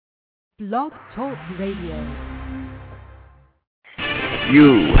Blog Talk Radio.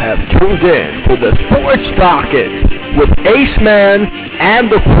 You have tuned in to the Sports Docket with Aceman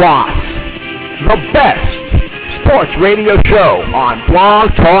and the Kwass, the best sports radio show on Blog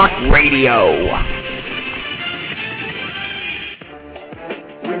Talk Radio.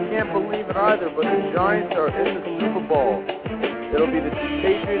 We can't believe it either, but the Giants are in the Super Bowl. It'll be the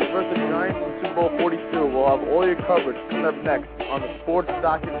Patriots versus the Giants in Super Bowl 42. We'll have all your coverage coming up next on the Sports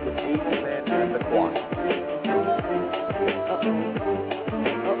Docket with Aceman and the Kwass.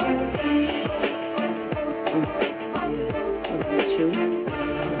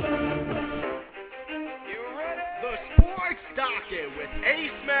 The Sports Docket with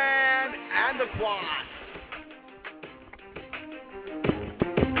Aceman and the Kwass.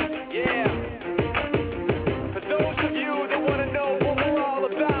 Yeah. For those of you that want to know what we're all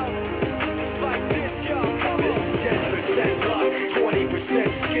about, it's like this, y'all. This is 10% luck, 20%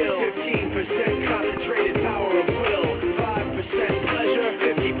 skill, 15% concentrated power of will, 5% pleasure,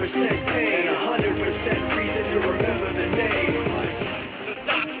 50% pain, 100% reason to remember the name. The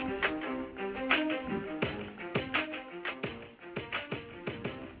Docket.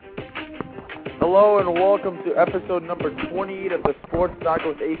 Hello and welcome to episode number 28 of the Sports Docket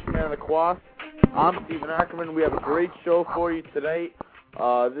with Aceman and the Kwass. I'm Stephen Ackerman. We have a great show for you today.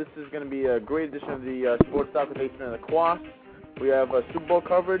 This is going to be a great edition of the Sports Docket with Aceman and the Kwass. We have Super Bowl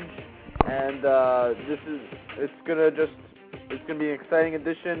coverage, and it's going to be an exciting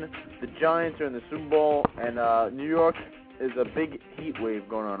edition. The Giants are in the Super Bowl, and New York is a big heat wave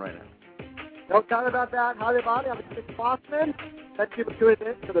going on right now. No doubt about that. Howdy, everybody. I'm Nick Fossman. Thank you for tuning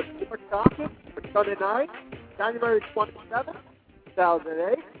in to the Sports Docket for Sunday night, January 27th,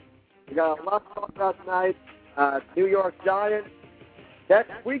 2008. We got a lot to talk about tonight. New York Giants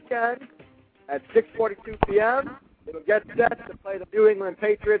next weekend at 6:42 p.m. It'll get set to play the New England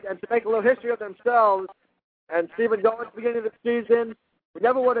Patriots and to make a little history of themselves. And Stephen, going at the beginning of the season, we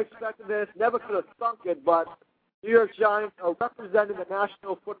never would have expected this, never could have thunk it, but New York Giants are representing the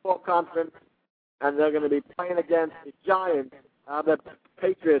National Football Conference, and they're going to be playing against the Giants, the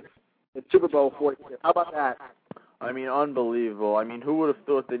Patriots, in Super Bowl 42. How about that? I mean, unbelievable. I mean, who would have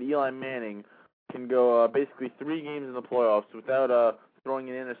thought that Eli Manning can go basically 3 games in the playoffs without throwing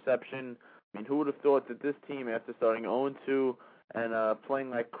an interception? I mean, who would have thought that this team, after starting 0-2 and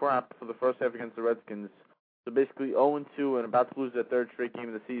playing like crap for the first half against the Redskins, so basically 0-2 and about to lose their 3rd straight game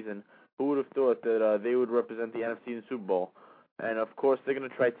of the season, who would have thought that they would represent the NFC in the Super Bowl? And of course, they're going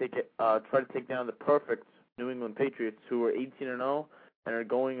to try to take down the perfect New England Patriots, who are 18-0 and are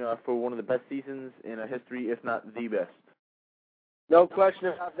going for one of the best seasons in history, if not the best. No question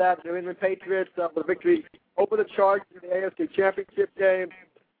about that. New England Patriots with a victory over the Chargers in the AFC Championship game.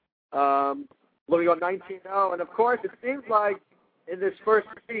 Looking on 19-0, and of course, it seems like in this first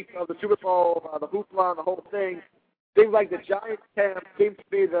week of the Super Bowl, the hoopla and the whole thing, seems like the Giants camp seems to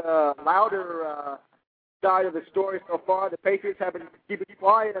be the louder side of the story so far. The Patriots have been keeping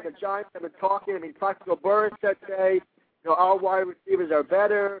quiet, and the Giants have been talking. I mean, Plaxico Burress said today, our wide receivers are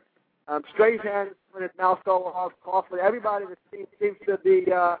better. Strahan when his mouth fell off, Coughlin. Everybody in the team seems to be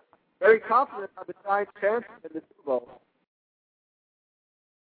very confident of the Giants' chances in the Super Bowl.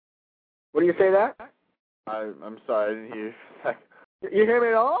 What do you say that? I'm sorry, I didn't hear you for a second. You hear me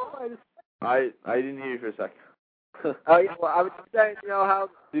at all? I didn't hear you for a second. Yeah, well, I was just saying, how...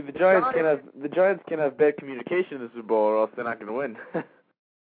 See, the Giants can have bad communication in the Super Bowl, or else they're not going to win.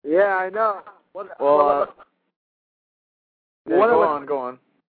 Yeah, I know.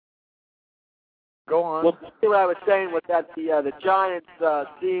 Go on. Well, what I was saying was that the Giants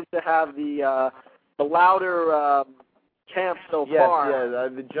seem to have the louder camp so far.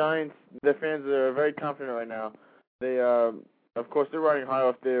 Yes, the Giants, their fans are very confident right now. They of course, they're riding high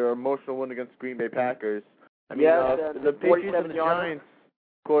off their emotional win against the Green Bay Packers. I mean, the Patriots and the Giants,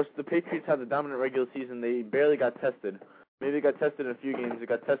 of course, the Patriots had the dominant regular season. They barely got tested. Maybe they got tested in a few games. They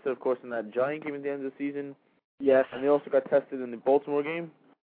got tested, of course, in that Giant game at the end of the season. Yes. And they also got tested in the Baltimore game.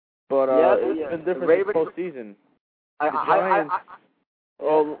 But it's been different this postseason. The Giants...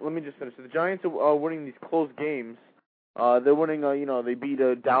 let me just finish. So the Giants are winning these close games. They're winning, they beat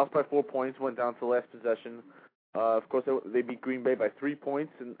Dallas by 4 points, went down to the last possession. Of course, they beat Green Bay by 3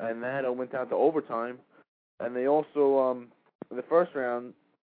 points, and that went down to overtime. And they also, in the first round,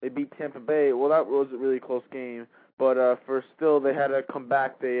 they beat Tampa Bay. Well, that was a really close game, but they had to come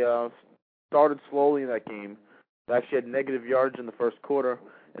back. They started slowly in that game. They actually had negative yards in the first quarter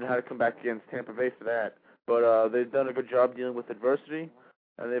and had to come back against Tampa Bay for that. But they've done a good job dealing with adversity,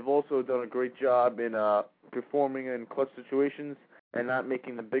 and they've also done a great job in performing in clutch situations and not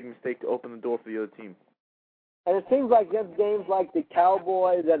making the big mistake to open the door for the other team. And it seems like against games like the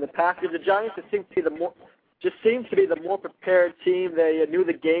Cowboys and the Packers, the Giants just seem to be the more prepared team. They knew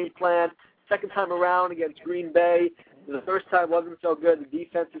the game plan. Second time around against Green Bay, the first time wasn't so good. The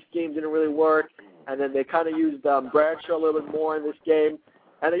defensive scheme didn't really work, and then they kind of used Bradshaw a little bit more in this game.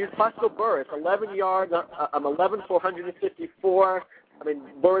 And they used Plaxico Burress, 11 yards, 11 for 154. I mean,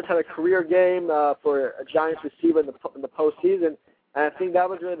 Burress had a career game for a Giants receiver in the postseason. And I think that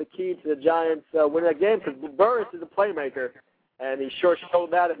was really the key to the Giants winning that game because Burress is a playmaker, and he sure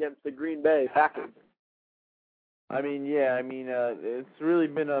showed that against the Green Bay Packers. I mean, it's really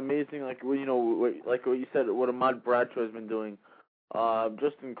been amazing, like what you said, what Ahmad Bradshaw has been doing.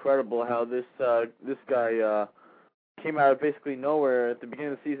 Just incredible how this guy came out of basically nowhere. At the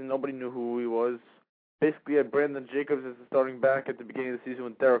beginning of the season, nobody knew who he was. Basically, had Brandon Jacobs as the starting back at the beginning of the season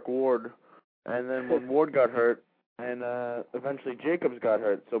with Derek Ward, and then when Ward got hurt, and eventually Jacobs got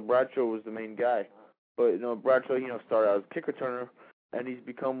hurt, so Bradshaw was the main guy. But Bradshaw, started out as a kick returner, and he's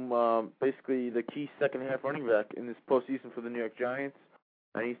become basically the key second-half running back in this postseason for the New York Giants,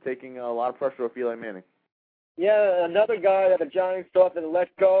 and he's taking a lot of pressure off Eli Manning. Yeah, another guy that the Giants thought they let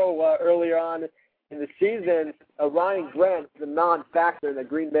go earlier on in the season, Ryan Grant, the non-factor in the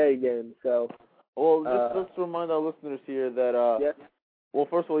Green Bay game. So, well, just to remind our listeners here that yes. Well,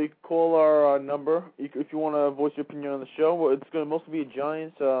 first of all, you can call our number if you want to voice your opinion on the show. Well, it's going to mostly be a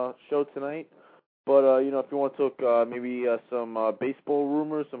Giants show tonight. But, if you want to talk maybe some baseball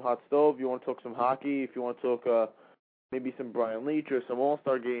rumors, some hot stove, you want to talk some hockey, if you want to talk maybe some Brian Leetch or some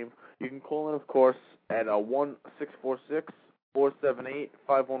All-Star game, you can call in, of course, at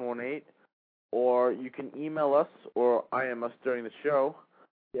 1-646-478-5118. Or you can email us or IM us during the show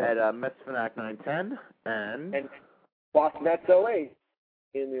at MetsFanatic910 and BossNets08.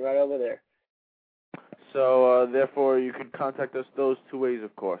 Me right over there. So, therefore, you can contact us those two ways,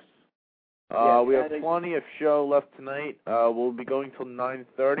 of course. We have plenty of show left tonight. We'll be going till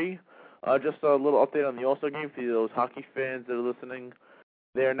 9:30. Just a little update on the All-Star game for those hockey fans that are listening.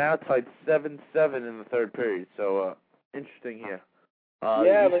 They are now tied 7-7 in the third period, so interesting here. We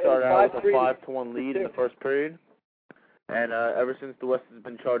started out with a 5-1 lead in the first period, and ever since the West has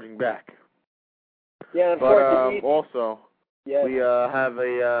been charging back. Yeah, but also... Yeah. We have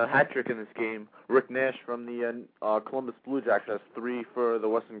a hat trick in this game. Rick Nash from the Columbus Blue Jackets has 3 for the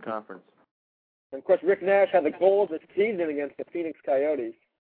Western Conference. And of course, Rick Nash had the goal of the season against the Phoenix Coyotes.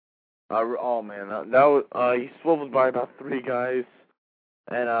 Oh man, that was he swiveled by about 3 guys,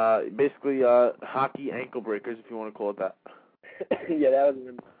 and basically hockey ankle breakers, if you want to call it that. Yeah, that was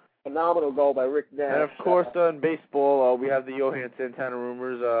a phenomenal goal by Rick Nash. And of course, in baseball, we have the Johan Santana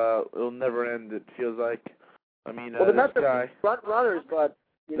rumors. It'll never end. It feels like. I mean, the Mets are front runners, but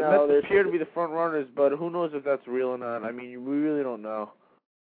the Mets appear to be the front runners, but who knows if that's real or not? I mean, we really don't know.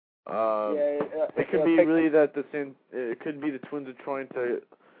 It could be really that it could be the Twins are trying to,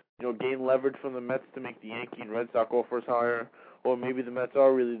 gain leverage from the Mets to make the Yankee and Red Sox offers higher, or maybe the Mets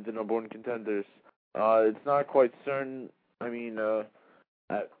are really the number one contenders. It's not quite certain. I mean, the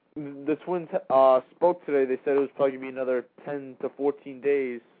Twins spoke today. They said it was probably going to be another 10 to 14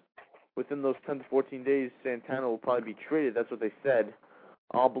 days. Within those 10 to 14 days, Santana will probably be traded. That's what they said.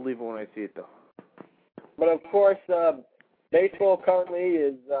 I'll believe it when I see it, though. But, of course, baseball currently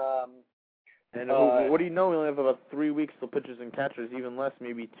is... what do you know? We only have about 3 weeks till pitchers and catchers, even less,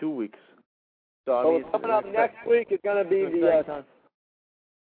 maybe 2 weeks. So, I mean, coming up next week is going to be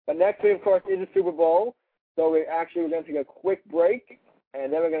But next week, of course, is the Super Bowl. So we're going to take a quick break,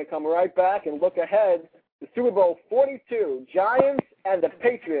 and then we're going to come right back and look ahead to Super Bowl 42, Giants and the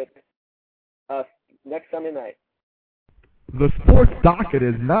Patriots. Next Sunday night. The Sports Docket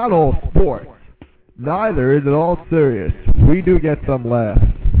is not all sports. Neither is it all serious. We do get some laughs.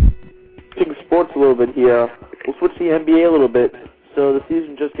 Switching sports a little bit here. We'll switch to the NBA a little bit. So the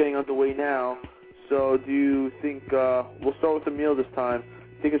season's just getting underway now. So do you think, we'll start with Emil this time.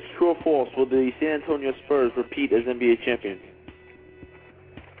 Think it's true or false? Will the San Antonio Spurs repeat as NBA champions?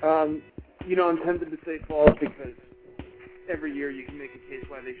 I'm tempted to say false because every year you can make a case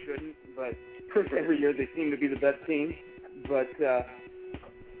why they shouldn't, but every year they seem to be the best team. But,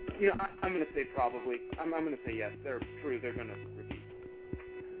 I'm going to say probably. I'm going to say yes. They're true. They're going to repeat.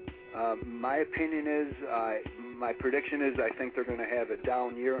 My opinion is, my prediction is I think they're going to have a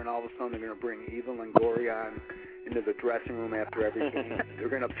down year, and all of a sudden they're going to bring Eva Longoria into the dressing room after every game. They're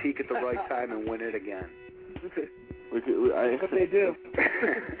going to peak at the right time and win it again. What they do.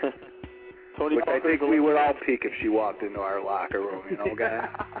 Which I think we would all peak if she walked into our locker room, guys.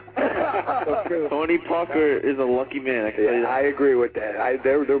 Tony Parker is a lucky man. I agree with that.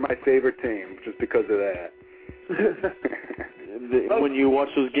 They're my favorite team just because of that. when you watch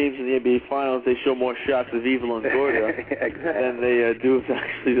those games in the NBA Finals, they show more shots of Evil Longoria than they do of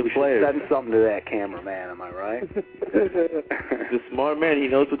actually the players. Said something to that cameraman, am I right? He's a smart man. He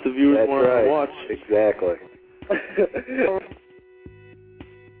knows what the viewers want to watch. Exactly.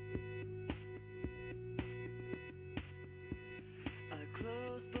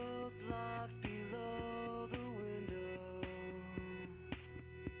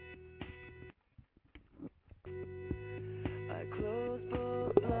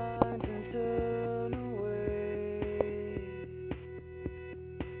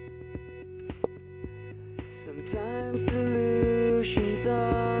 Solutions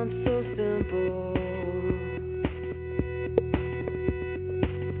aren't so simple.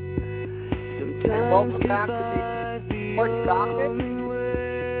 Welcome back to the Sports Docket.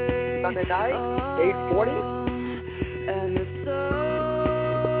 Sunday night, 8:40.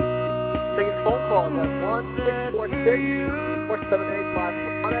 Taking phone calls at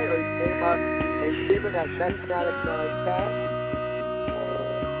 1-646-478-5418, or you can name us a Stephen at Mets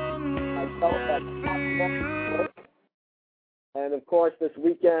And of course, this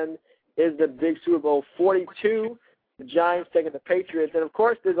weekend is the big Super Bowl 42. The Giants taking the Patriots, and of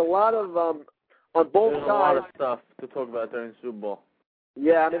course, there's a lot of on both sides. There's a lot of stuff to talk about during the Super Bowl.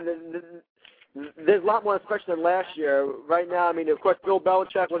 Yeah, I mean, there's a lot more, especially than last year. Right now, I mean, of course, Bill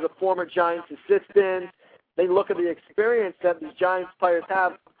Belichick was a former Giants assistant. They look at the experience that these Giants players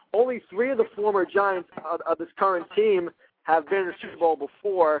have. Only 3 of the former Giants of this current team have been in the Super Bowl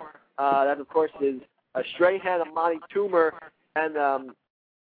before. That, of course, is Strahan, Amani Toomer, and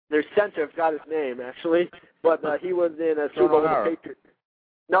their center, I forgot his name, actually. But he was in a Super Bowl with the Patriots.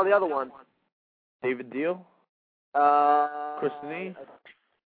 No, the other one. David Deal? Chris Nee?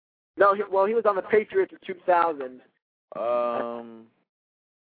 No, he was on the Patriots in 2000. I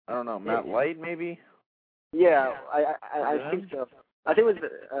don't know, Matt Light, maybe? Yeah, I think so. I think it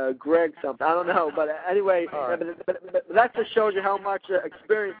was Greg something. I don't know, but anyway, right. but that just shows you how much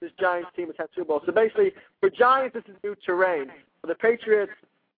experience this Giants team has had Super Bowl. So basically, for Giants, this is new terrain. For the Patriots,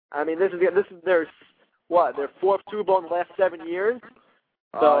 I mean, this is their 4th Super Bowl in the last 7 years.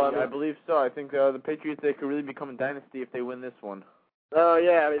 So I believe so. I think the Patriots, they could really become a dynasty if they win this one. Oh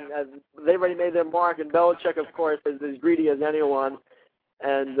yeah, I mean, they've already made their mark, and Belichick, of course, is as greedy as anyone,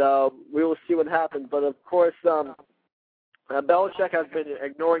 and we will see what happens. But of course, Belichick has been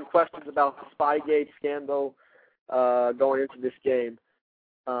ignoring questions about the Spygate scandal going into this game.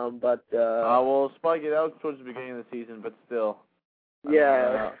 Well, Spygate, that was towards the beginning of the season, but still.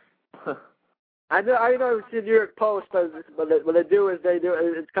 Yeah. I know it's the New York Post, but what they do is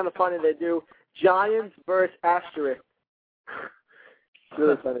it's kind of funny. They do Giants versus asterisk. It's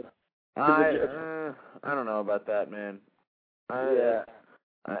really funny. I don't know about that, man. I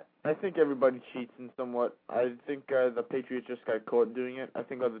think everybody cheats in somewhat. I think the Patriots just got caught doing it. I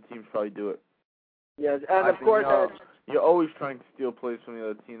think other teams probably do it. Yes, and of course, you're always trying to steal plays from the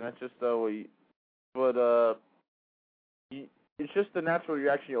other team. That's just the way. But it's just the natural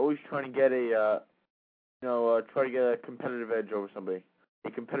reaction. You're always trying to get a, try to get a competitive edge over somebody.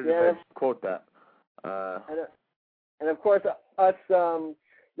 A competitive edge. Quote that. And of course, us,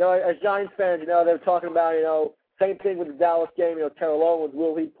 as Giants fans, they're talking about, same thing with the Dallas game. Terrell Owens,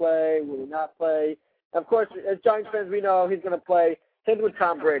 will he play? Will he not play? And of course, as Giants fans, we know he's going to play. Same thing with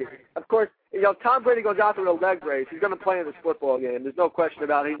Tom Brady. Of course, Tom Brady goes out there with a leg brace. He's going to play in this football game. There's no question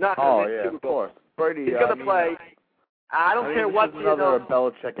about it. He's not going to make Super Bowl. Of course. Brady, he's going to play. I don't care what another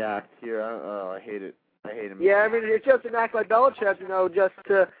Belichick act here. I hate it. I hate him. Yeah, I mean, it's just an act like Belichick, just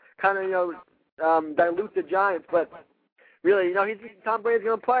to kind of, dilute the Giants. But really, Tom Brady's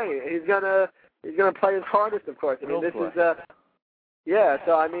going to play. He's going to play his hardest, of course. I mean, this is, so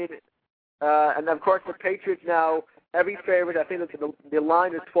I mean, and of course the Patriots now, heavy favorite. I think the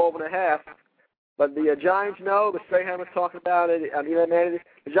line is 12.5. But the Giants know, the Strahan was talking about it. I mean, the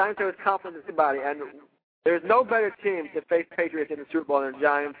Giants are as confident as anybody. And there's no better team to face Patriots in the Super Bowl than the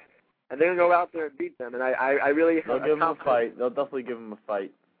Giants. And they're going to go out there and beat them. And I really... They'll give them a fight. They'll definitely give them a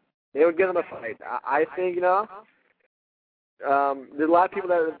fight. They would give them a fight. I think, there's a lot of people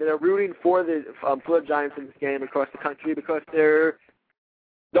that are rooting for the Giants in this game across the country because they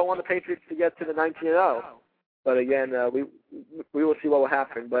don't want the Patriots to get to the 19-0. But again, we will see what will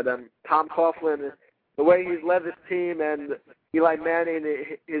happen. But Tom Coughlin, the way he's led this team, and Eli Manning,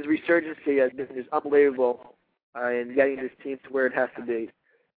 his resurgency has been just unbelievable in getting this team to where it has to be.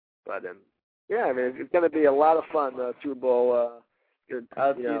 But I mean, it's going to be a lot of fun. Super Bowl. You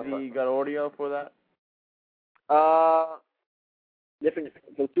got audio for that? Different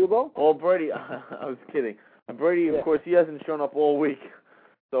for the Super Bowl? Oh, Brady. I was kidding. Brady, of course, he hasn't shown up all week,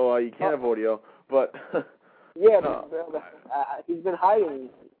 so you can't have audio. But Yeah, he's been hiding.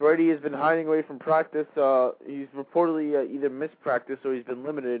 Brady has been hiding away from practice. He's reportedly either missed practice or he's been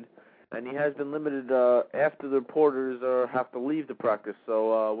limited, and he has been limited after the reporters have to leave the practice.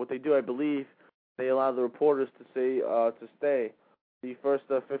 So what they do, I believe, they allow the reporters to stay the first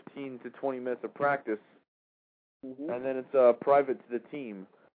 15 to 20 minutes of practice, and then it's private to the team.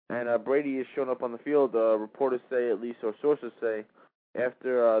 And Brady has shown up on the field, reporters say, at least, or sources say,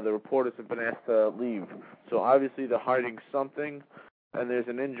 after the reporters have been asked to leave. So obviously they're hiding something, and there's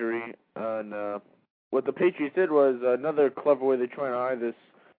an injury. And what the Patriots did was another clever way they're trying to hide this.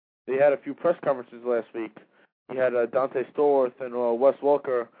 They had a few press conferences last week. You had Dante Stallworth and Wes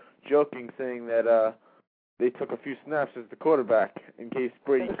Welker joking, saying that they took a few snaps as the quarterback in case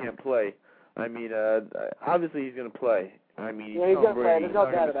Brady can't play. I mean, obviously he's going to play. I mean, he's going to play. There's no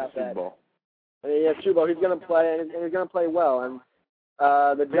doubt about that. I mean, yeah, Super Bowl. He's going to play, and he's going to play well. And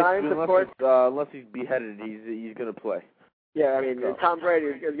the Giants, of course, unless he's beheaded, he's going to play. Yeah, I mean, Tom Brady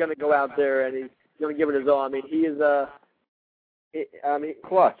is going to go out there and he's going to give it his all. I mean, he is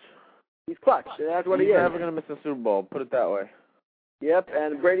clutch. He's clutch, and that's what he is. He's never going to miss a Super Bowl. Put it that way. Yep,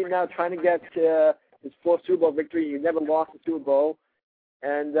 and Brady now trying to get his fourth Super Bowl victory. He never lost a Super Bowl.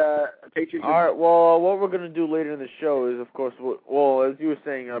 And Patriots. All right. Well, what we're going to do later in the show is, of course, as you were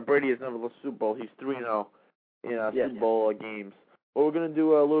saying, Brady has never lost a Super Bowl. He's 3-0 in Super Bowl games. What we're going to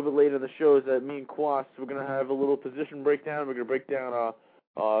do a little bit later in the show is that me and Kwass, we're going to have a little position breakdown. We're going to break down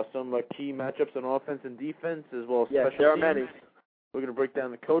some key matchups on offense and defense, as well as special teams. There are many. We're going to break down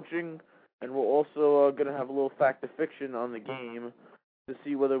the coaching, and we're also going to have a little fact or fiction on the game to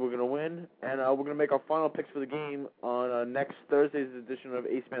see whether we're going to win. And we're going to make our final picks for the game on next Thursday's edition of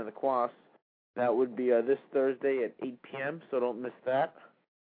Aceman the Kwass. That would be this Thursday at 8 p.m., so don't miss that.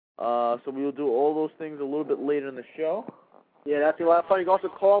 So we will do all those things a little bit later in the show. Yeah, that's a lot of fun. You can also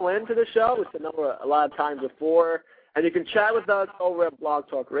call in to the show. It's the number a lot of times before. And you can chat with us over at Blog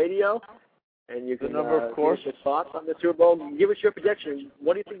Talk Radio. And you can of course. give us your thoughts on the Super Bowl. Give us your prediction.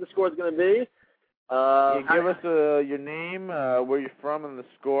 What do you think the score is going to be? Give us your name, where you're from, and the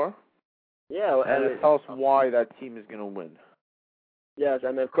score. Yeah. And tell us why that team is going to win. Yes,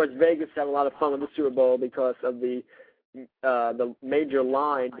 and of course Vegas had a lot of fun with the Super Bowl because of the major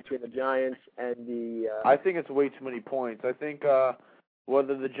line between the Giants and the... I think it's way too many points. I think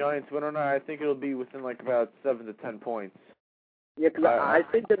whether the Giants win or not, I think it'll be within like about 7 to 10 points. Yeah, because I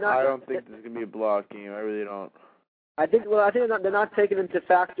think they're not... I don't think there's going to be a blowout game. I really don't. I think they're not taking into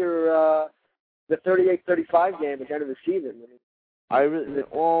factor the 38-35 game at the end of the season. The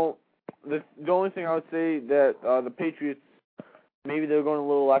only thing I would say that the Patriots, maybe they're going a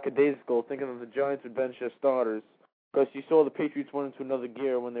little lackadaisical, thinking that the Giants would bench their starters. Because you saw the Patriots went into another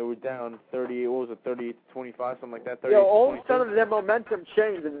gear when they were down 38 to 25, something like that. All of a sudden their momentum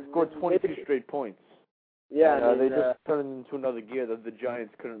changed and scored 22 straight points. Yeah, they just turned into another gear that the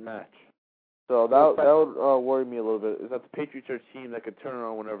Giants couldn't match. So that would worry me a little bit. Is that the Patriots are a team that could turn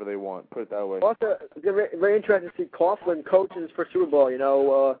around whenever they want. Put it that way. Also, it's very interesting to see Coughlin coaches for Super Bowl. You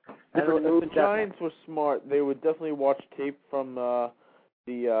know, and if the Giants were smart, they would definitely watch tape from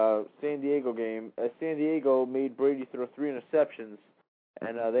the San Diego game. San Diego made Brady throw 3 interceptions,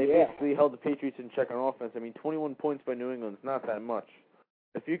 and they basically held the Patriots in check on offense. I mean, 21 points by New England is not that much.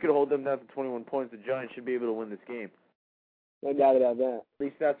 If you could hold them down to 21 points, the Giants should be able to win this game. No doubt about that. At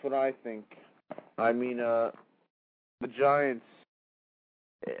least that's what I think. I mean, the Giants,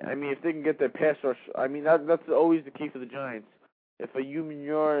 I mean, if they can get their pass rush, I mean, that's always the key for the Giants. If a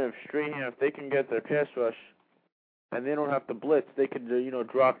Humanior, if Strahan, if they can get their pass rush, and they don't have to blitz, they could,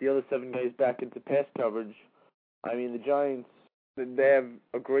 drop the other 7 guys back into pass coverage. I mean, the Giants, they have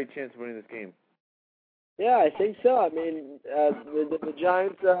a great chance of winning this game. Yeah, I think so. I mean, the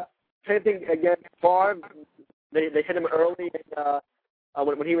Giants, same thing against Favre. They hit him early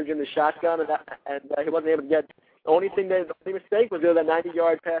when he was in the shotgun, and he wasn't able to get. The only mistake was that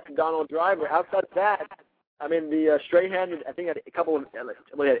 90-yard pass to Donald Driver. Outside of that, I mean, the Strahan, I think, had a couple of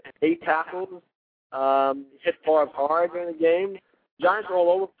 8 tackles. Hit Favre hard during the game. Giants are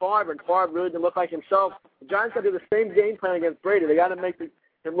all over Favre, and Favre really didn't look like himself. The Giants got to do the same game plan against Brady. They got to make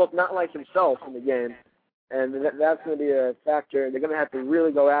him look not like himself in the game, and that's going to be a factor. They're going to have to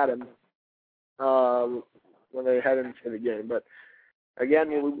really go at him when they head into the game. But again,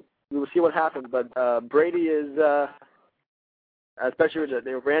 we will see what happens. But Brady is, especially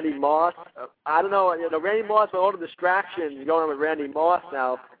with Randy Moss. I don't know. Randy Moss with all the distractions going on with Randy Moss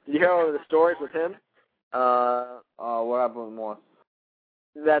now. Did you hear all of the stories with him? What happened with Moss?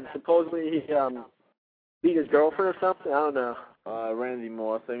 That supposedly he beat his girlfriend or something. I don't know. Randy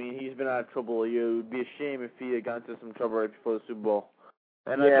Moss. I mean, he's been out of trouble. It would be a shame if he had gotten into some trouble right before the Super Bowl.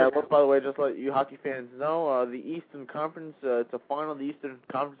 And by the way, just to let you hockey fans know, the Eastern Conference, it's a final. The Eastern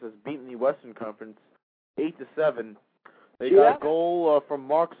Conference has beaten the Western Conference 8-7. They got a goal from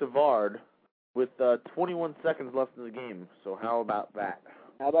Mark Savard with 21 seconds left in the game. So how about that?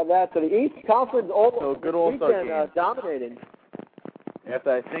 How about that? So the East Conference good All-Star game. Dominating.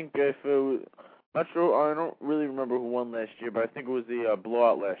 After I think if it was, not sure, I don't really remember who won last year, but I think it was the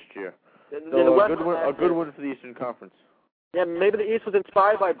blowout last year. So a good win for the Eastern Conference. Yeah, maybe the East was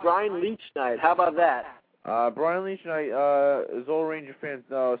inspired by Brian Leetch night. How about that? Brian Leetch night is all Ranger fans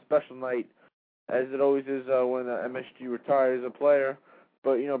know, a special night, as it always is when MSG retires a player.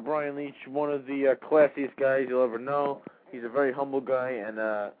 But, Brian Leetch, one of the classiest guys you'll ever know. He's a very humble guy and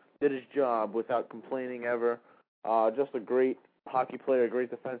did his job without complaining ever. Just a great hockey player, a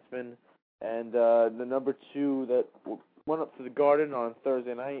great defenseman. And the number 2 that went up to the Garden on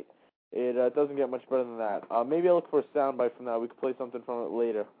Thursday night, it doesn't get much better than that. Maybe I'll look for a soundbite from that. We could play something from it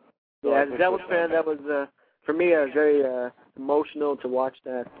later. So yeah, as a Devils fan, that was, for me, very emotional to watch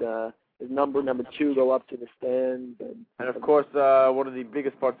that his number 2 go up to the stand. And of course, one of the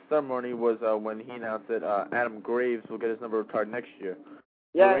biggest parts of the ceremony was when he announced that Adam Graves will get his number retired next year.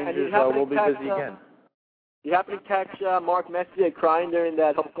 Yeah, the Rangers and will be busy again. You happen to catch Mark Messier crying during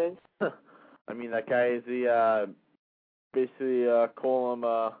that whole thing? I mean, that guy is the, basically call him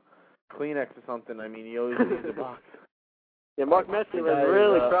Kleenex or something. I mean, he always needs a box. Yeah, Mark Messier was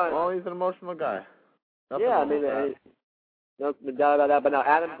really crying. Well, he's an emotional guy. No doubt about that. But now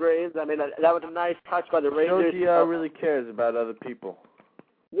Adam Graves, I mean, that was a nice touch by the Rangers. He really cares about other people.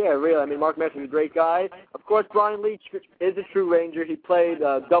 Yeah, really. I mean, Mark Messier is a great guy. Of course, Brian Leetch is a true Ranger. He played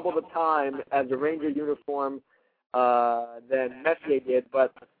double the time as a Ranger uniform than Messier did.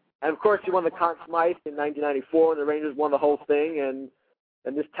 And of course, he won the Conn Smythe in 1994 when the Rangers won the whole thing, and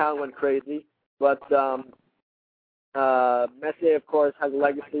this town went crazy. But Messier, of course, has a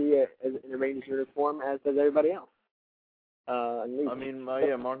legacy in the Rangers uniform, as does everybody else. Mark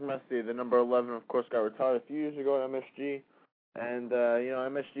Messier, the number 11, of course, got retired a few years ago at MSG. And,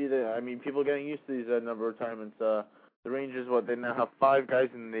 MSG, people getting used to these number of retirements. The Rangers, they now have 5 guys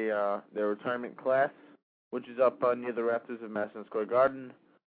in their retirement class, which is up near the rafters of Madison Square Garden.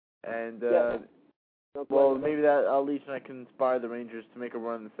 And, maybe that Leetch and I can inspire the Rangers to make a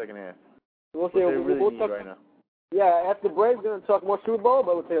run in the second half. We'll need right now. Yeah, after the break, we're going to talk more Super Bowl,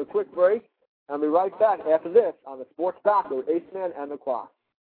 but we'll take a quick break. I'll be right back after this on the Sports Docket with Aceman and the Kwass.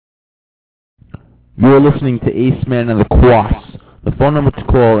 You're listening to Aceman and the Kwass. The phone number to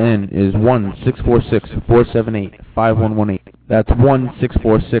call in is 1-646-478-5118. That's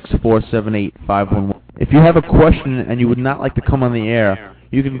 1-646-478-5118. If you have a question and you would not like to come on the air,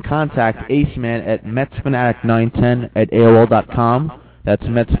 you can contact Aceman at metsfanatic910@AOL.com. That's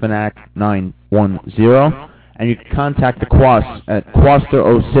metsfanatic910. And you can contact the Kwass at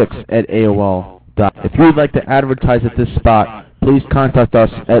Kwasster06@AOL.com. If you would like to advertise at this spot, please contact us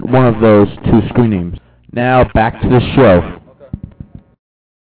at one of those 2 screen names. Now, back to the show.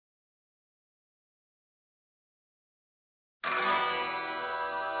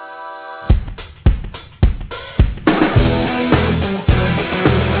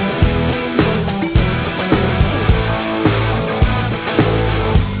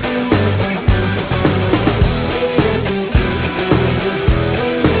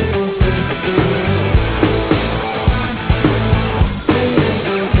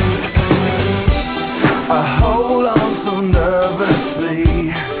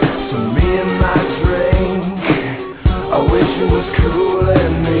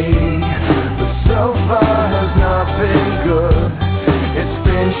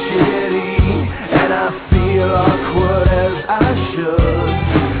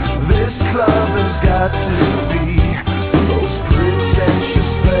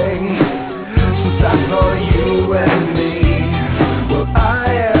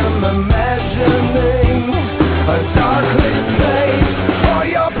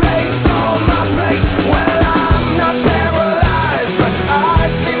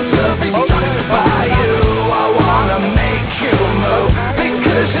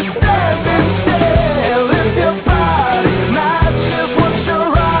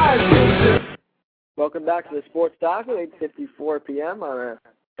 Welcome back to the Sports Docket, 8:54 p.m. on a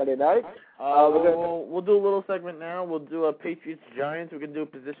Sunday night. We'll do a little segment now. We'll do a Patriots-Giants. We can do a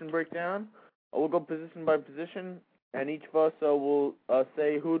position breakdown. We'll go position by position, and each of us will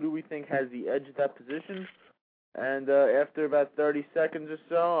say who do we think has the edge at that position. And after about 30 seconds or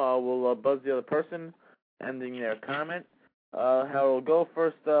so, we'll buzz the other person, ending their comment. How it'll go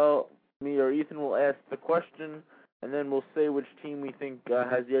first, me or Ethan will ask the question, and then we'll say which team we think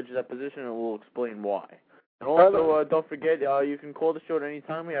has the edge of that position, and we'll explain why. And also, don't forget, you can call the show at any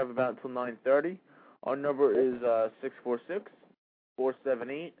time. We have about until 9:30. Our number is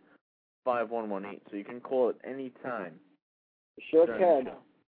 646-478-5118. So you can call at any time. Sure can.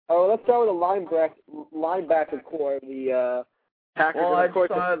 Oh, let's start with the linebacker core. The Packers. Well,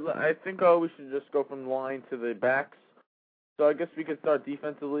 I think we should just go from line to the backs. So I guess we could start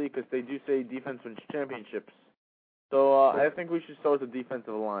defensively because they do say defense wins championships. So I think we should start with the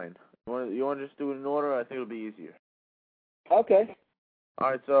defensive line. You want to just do it in order? I think it'll be easier. Okay.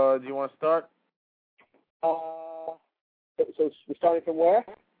 All right. So do you want to start? So we're starting from where?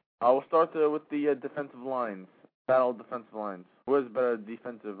 We'll start with the defensive lines. Battle defensive lines. Where's the better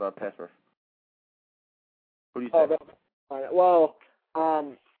defensive pass rush? What do you say? All right. Well,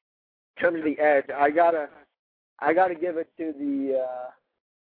 in terms of the edge, I gotta give it to the.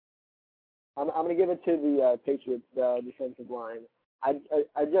 I'm gonna give it to the Patriots defensive line. I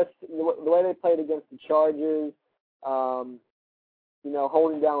just the way they played against the Chargers,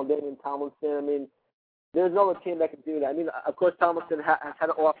 holding down Damian Tomlinson. I mean, there's no other team that can do that. I mean, of course, Tomlinson has had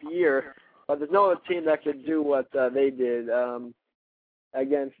an off year, but there's no other team that could do what they did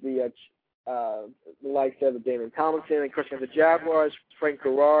against the likes of Damian Tomlinson and, of course, against the Jaguars. Frank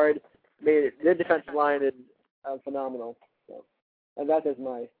Garrard made it. Their defensive line is phenomenal. So, and that is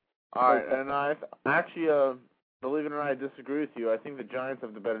my. All right, and I actually, believe it or not, I disagree with you. I think the Giants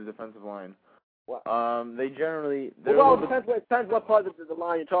have the better defensive line. What? They generally. It depends what part of the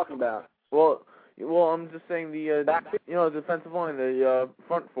line you're talking about. Well, I'm just saying the defensive line, the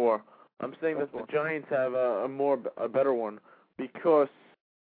front four. I'm saying that the Giants have a better one because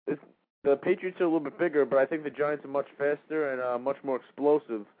the Patriots are a little bit bigger, but I think the Giants are much faster and much more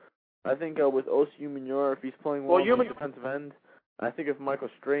explosive. I think with Osi Umenyiora, if he's playing well on the defensive end, I think if Michael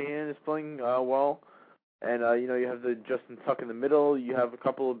Strahan is playing well, and you have the Justin Tuck in the middle, you have a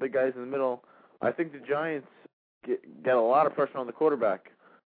couple of big guys in the middle. I think the Giants get a lot of pressure on the quarterback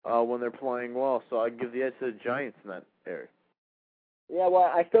when they're playing well. So I give the edge to the Giants in that area. Yeah, well,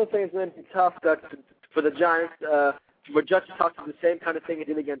 I still think it's going to be tough for the Giants. For Justin Tuck to do the same kind of thing he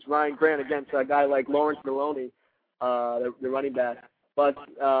did against Ryan Grant against a guy like Lawrence Maloney, the running back. But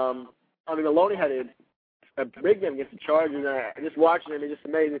Maloney had a big game against the Chargers, and just watching him is just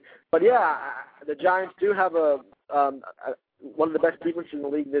amazing. But yeah, the Giants do have one of the best defenses in the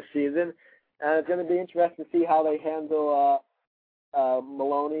league this season, and it's going to be interesting to see how they handle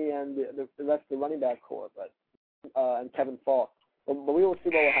Maloney and the rest of the running back core, and Kevin Falk. But we will see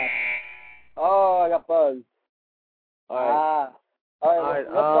what will happen. Oh, I got buzzed. All right.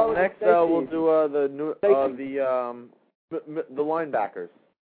 Next, we'll do the linebackers.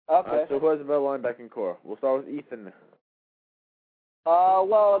 Okay. So who has a better linebacking core? We'll start with Ethan.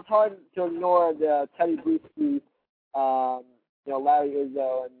 Well, it's hard to ignore the Teddy Bruschi, Larry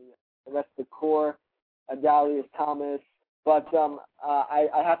Izzo, and the rest of the core, Dalius Thomas. But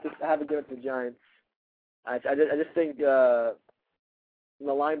I have to give it to the Giants. I just think the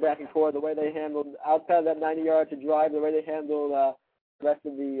linebacking core, the way they handled outside of that 90-yard to drive, the way they handled the rest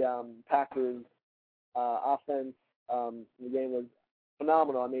of the Packers offense, the game was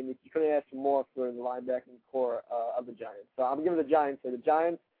phenomenal. I mean, you couldn't ask for more for the linebacking core of the Giants. So I'm giving the Giants. So the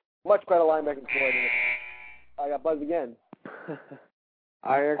Giants, much better linebacking core. I got buzzed again.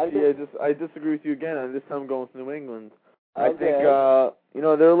 I disagree with you again. And this time I'm going to New England. I think they're a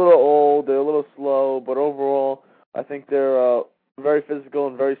little old, they're a little slow, but overall, I think they're very physical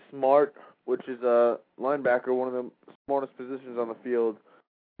and very smart, which is a linebacker, one of the smartest positions on the field.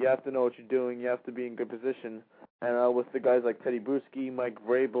 You have to know what you're doing. You have to be in good position. And with the guys like Teddy Bruschi, Mike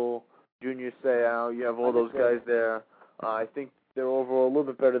Vrabel, Junior Seau, you have all those guys there. I think they're overall a little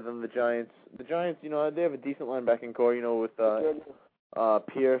bit better than the Giants. The Giants, they have a decent linebacking core, with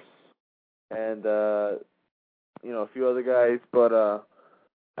Pierce and a few other guys, but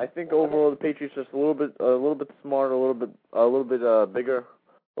I think overall the Patriots just a little bit smarter, a little bit bigger,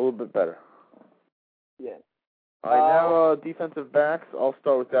 a little bit better. Yeah. All right, now defensive backs. I'll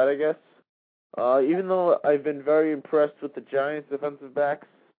start with that, I guess. Even though I've been very impressed with the Giants' defensive backs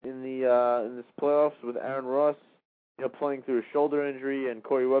in this playoffs with Aaron Ross, playing through a shoulder injury, and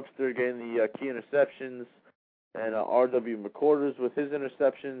Corey Webster getting the key interceptions, and R.W. McQuarters with his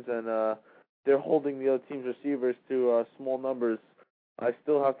interceptions, and they're holding the other team's receivers to small numbers. I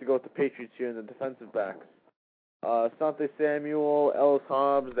still have to go with the Patriots here in the defensive backs. Asante Samuel, Ellis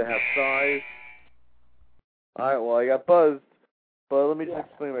Hobbs, they have size. All right, well, I got buzzed. But let me just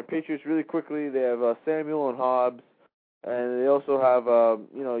explain my Patriots really quickly. They have Samuel and Hobbs, and they also have,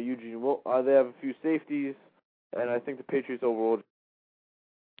 Eugene. They have a few safeties, and I think the Patriots overall.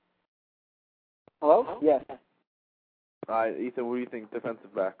 Hello? Yes. All right, Ethan, what do you think,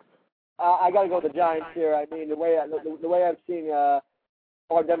 defensive backs? I got to go with the Giants here. I mean, the way I've seen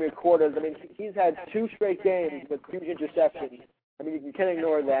RW Quarters, I mean, he's had 2 straight games with huge interceptions. I mean, you can't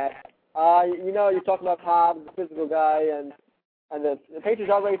ignore that. You're talking about Hobbs, the physical guy, and the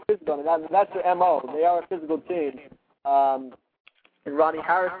Patriots are very physical. I mean, that's their MO. They are a physical team. And Ronnie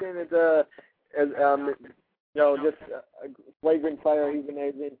Harrison is just a flagrant player. He's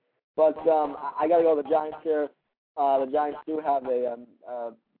amazing. But I got to go with the Giants here. The Giants do have a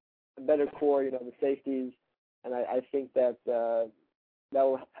better core, the safeties, and I think that that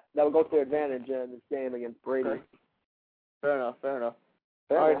will go to their advantage in this game against Brady. Okay. Fair enough.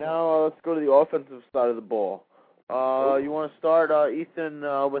 All right, now let's go to the offensive side of the ball. You want to start, Ethan,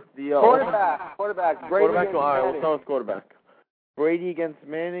 with the quarterback. Brady against all right, Manning. we'll start with quarterback. Brady against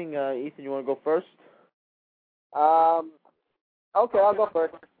Manning. Ethan, you want to go first? Okay, I'll go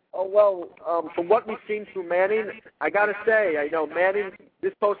first. Oh, well, from what we've seen through Manning, I got to say, Manning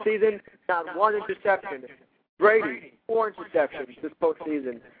this postseason, not 1 interception. Brady, 4 interceptions this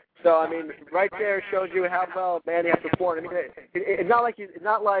postseason. So, I mean, right there shows you how well Manning has performed. I mean, it's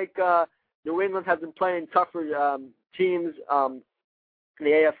not like New England has been playing tougher teams in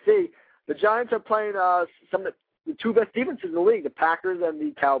the AFC. The Giants are playing some of the 2 best defenses in the league, the Packers and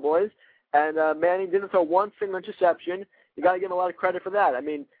the Cowboys. And Manning didn't throw 1 single interception. You got to give him a lot of credit for that. I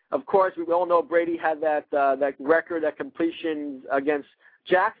mean, of course, we all know Brady had that record at completions against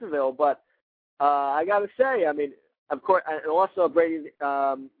Jacksonville, but I got to say, I mean, of course, and also Brady's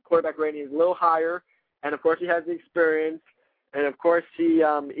quarterback rating is a little higher, and of course he has the experience, and of course he,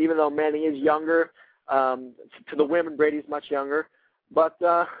 even though Manning is younger, to the women Brady's much younger, but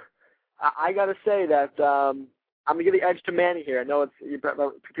I got to say that I'm going to give the edge to Manning here. I know people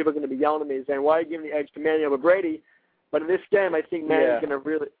are going to be yelling at me saying, why are you giving the edge to Manning over Brady? But in this game, I think Manning's going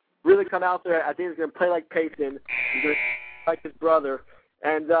to really come out there. I think he's going to play like Peyton. He's going to play like his brother.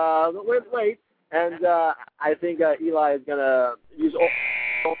 And we're late. And I think Eli is going to use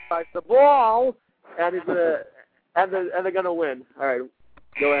all sides of the ball, and he's going to and they're going to win. All right,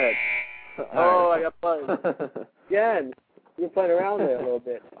 go ahead. I got fun. Again, you're playing around there a little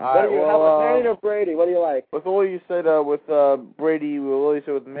bit. Manning or Brady? What do you like? With all you said with Brady, what you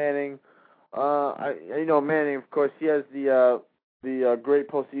said with Manning, Manning, of course, he has the great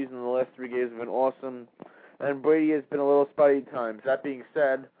postseason. The last 3 games have been awesome, and Brady has been a little spotty at times. That being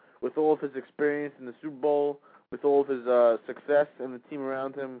said, with all of his experience in the Super Bowl, with all of his success and the team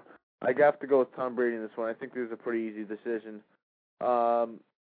around him, I have to go with Tom Brady in this one. I think this is a pretty easy decision.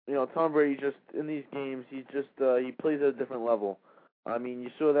 Tom Brady just in these games, he plays at a different level. I mean, you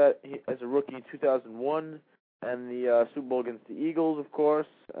saw that as a rookie in 2001 and the Super Bowl against the Eagles, of course,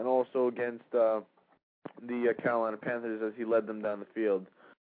 and also against the Carolina Panthers as he led them down the field.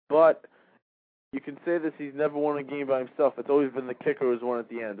 But you can say this, he's never won a game by himself. It's always been the kicker who's won at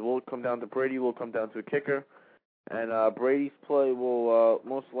the end. Will it come down to Brady? Will it come down to a kicker? And Brady's play will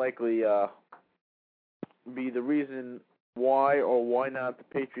most likely be the reason why or why not the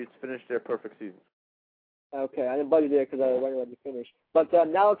Patriots finished their perfect season. Okay, I didn't bug you there because I wanted to let you finish. But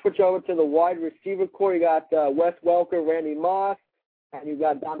now let's switch over to the wide receiver core. You got Wes Welker, Randy Moss, and you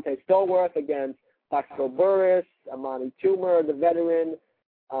got Dante Stallworth against Plaxico Burress, Amani Toomer, the veteran,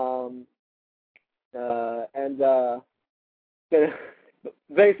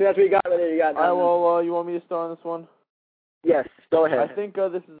 basically that's what you got right there. You got. You want me to start on this one? Yes, go ahead. I think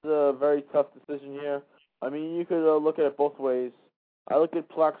this is a very tough decision here. I mean, you could look at it both ways. I look at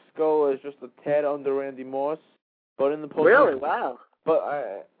Plaxico as just a tad under Randy Moss, but in the postseason... Really? Wow.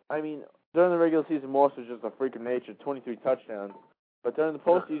 But, I mean, during the regular season, Moss was just a freak of nature, 23 touchdowns. But during the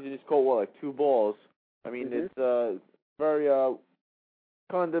postseason, he's caught, 2 balls? I mean, it's very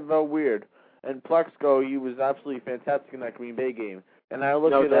kind of weird. And Plaxico, he was absolutely fantastic in that Green Bay game. And I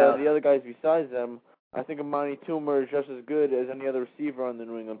look at the other guys besides them, I think Amani Toomer is just as good as any other receiver on the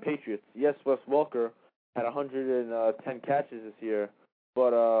New England Patriots. Yes, Wes Welker had 110 catches this year,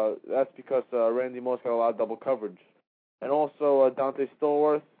 but that's because Randy Moss got a lot of double coverage. And also Dante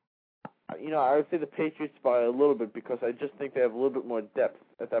Stallworth, I would say the Patriots by a little bit because I just think they have a little bit more depth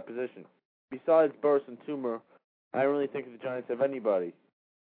at that position. Besides Burress and Toomer, I don't really think the Giants have anybody.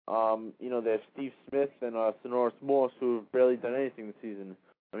 They have Steve Smith and Sonoris Morse who have barely done anything this season.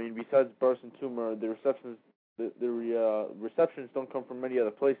 I mean, besides Burress and Toomer, the receptions don't come from many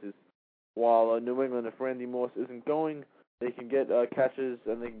other places. While New England, if Randy Moss isn't going, they can get catches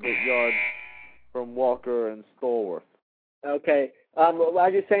and they can get yards from Walker and Stallworth. Okay. Well,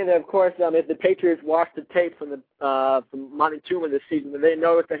 as you're saying that, of course, if the Patriots watch the tape from Monty Toomer this season, they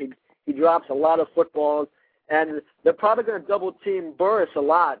notice that he drops a lot of footballs, and they're probably going to double team Burress a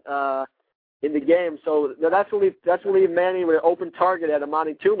lot in the game. So that's what leave Manning with an open target at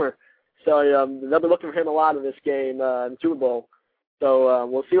Amani Toomer. So they'll be looking for him a lot in this game in the Super Bowl. So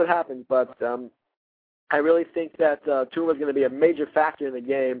we'll see what happens. But I really think that Tuma's going to be a major factor in the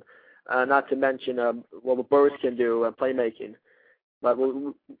game, not to mention what Burris can do, playmaking. But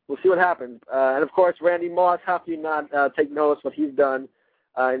we'll see what happens. And, of course, Randy Moss, how can you not take notice what he's done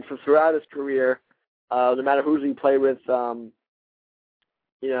throughout his career, no matter who he played with.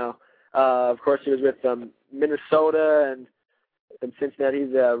 Of course, he was with Minnesota and Cincinnati.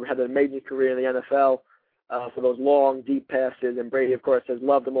 He's had an amazing career in the NFL for those long, deep passes. And Brady, of course, has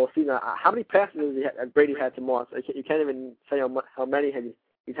loved them all season. How many passes has Brady had to Moss? You can't even say how many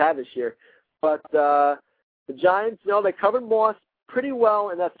he's had this year. But the Giants, they covered Moss pretty well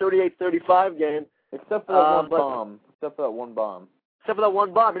in that 38-35 game. Except for that one bomb. Except for that one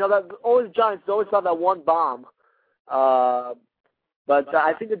bomb. That always Giants always got that one bomb. But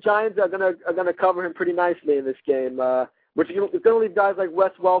I think the Giants are gonna cover him pretty nicely in this game, which is going to leave guys like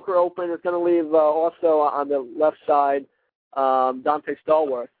Wes Welker open. It's going to leave also on the left side Dante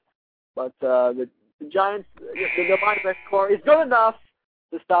Stallworth. But the Giants, the linebacker core is good enough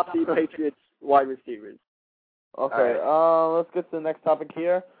to stop the Patriots wide receivers. Okay, let's get to the next topic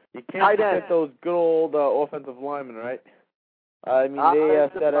here. You can't forget those good old offensive linemen, right? I mean, they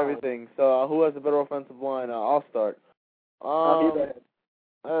said everything. So who has a better offensive line? I'll start.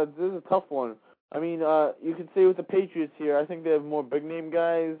 This is a tough one. I mean, you can say with the Patriots here, I think they have more big-name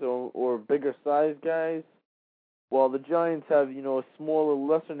guys or bigger-sized guys. While the Giants have, a smaller,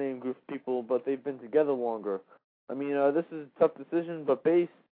 lesser-name group of people, but they've been together longer. I mean, this is a tough decision, but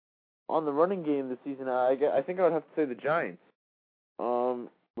based on the running game this season, I think I would have to say the Giants,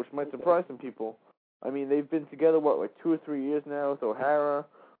 which might surprise some people. I mean, they've been together, 2 or 3 years now with O'Hara,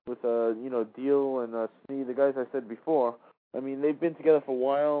 with, Deal and Snead, the guys I said before. I mean, they've been together for a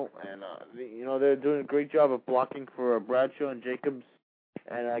while, and, they're doing a great job of blocking for Bradshaw and Jacobs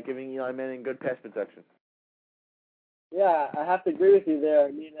and giving Eli Manning good pass protection. Yeah, I have to agree with you there.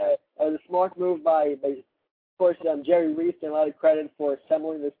 I mean, it was a smart move by of course, Jerry Reese, and a lot of credit for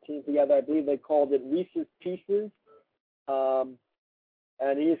assembling this team together. I believe they called it Reese's Pieces.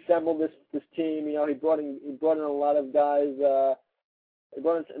 And he assembled this team. He brought in a lot of guys. He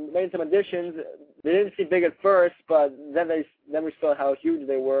made some additions. They didn't seem big at first, but then we saw how huge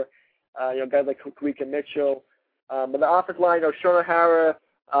they were. Guys like Kuika Mitchell. But the offensive line, Sean O'Hara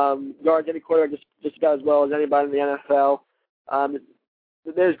guards any quarterback just about as well as anybody in the NFL.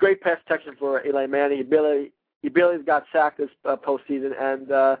 There's great pass protection for Eli Manning. He barely got sacked this postseason, and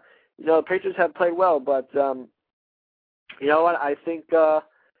the Patriots have played well, but. You know what? I think I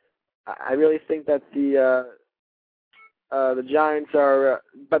really think that the Giants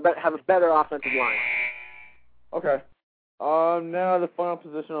have a better offensive line. Okay. Now the final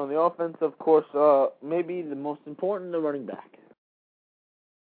position on the offense, of course, maybe the most important, the running back.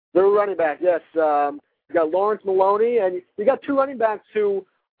 The running back, yes. You got Lawrence Maloney, and you got two running backs who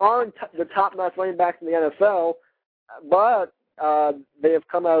aren't the top-notch running backs in the NFL, but they have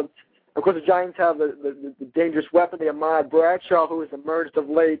come out. Of course, the Giants have the dangerous weapon, the Ahmad Bradshaw, who has emerged of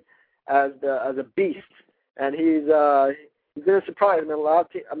late as a beast, and he's going to surprise them.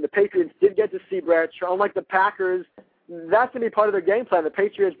 The Patriots did get to see Bradshaw, unlike the Packers. That's going to be part of their game plan. The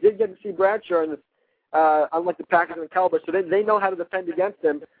Patriots did get to see Bradshaw, unlike the Packers and the Cowboys, so they know how to defend against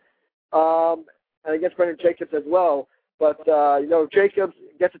him, and against Brendan Jacobs as well. But Jacobs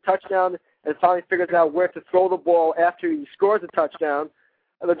gets a touchdown and finally figures out where to throw the ball after he scores a touchdown.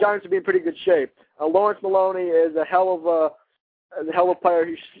 The Giants will be in pretty good shape. Lawrence Maloney is a hell of a player.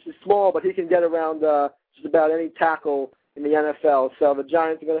 He's small, but he can get around just about any tackle in the NFL. So the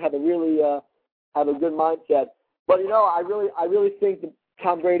Giants are going to have have a good mindset. But I really think that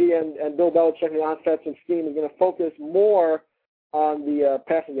Tom Brady and Bill Belichick, the offensive scheme, is going to focus more on the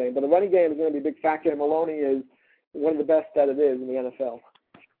passing game. But the running game is going to be a big factor, and Maloney is one of the best that it is in the NFL.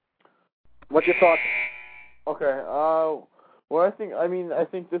 What's your thoughts? Okay. Well, I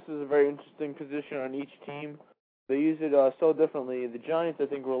think this is a very interesting position on each team. They use it so differently. The Giants, I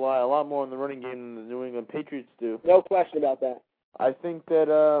think, rely a lot more on the running game than the New England Patriots do. No question about that. I think that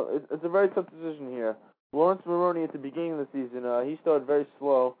it's a very tough decision here. Lawrence Maloney at the beginning of the season, he started very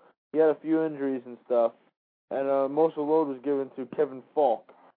slow. He had a few injuries and stuff, and most of the load was given to Kevin Falk.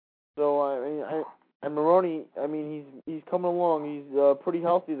 So and Maloney, he's coming along. He's pretty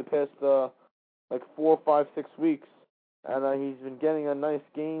healthy the past 4, 5, 6 weeks. And he's been getting nice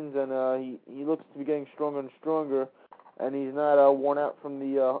gains, and he looks to be getting stronger and stronger, and he's not worn out from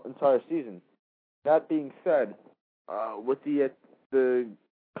the entire season. That being said, with the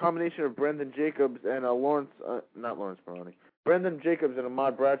combination of Brendan Jacobs and Brendan Jacobs and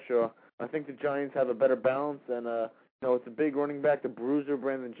Ahmad Bradshaw, I think the Giants have a better balance, and it's a big running back, the bruiser,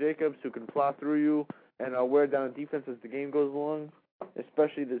 Brandon Jacobs, who can plow through you and wear down defense as the game goes along,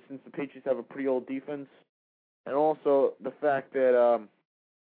 especially since the Patriots have a pretty old defense. And also the fact that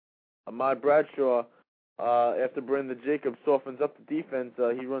Ahmad Bradshaw, after Brandon Jacobs softens up the defense,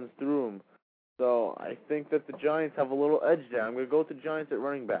 he runs through him. So I think that the Giants have a little edge there. I'm going to go with the Giants at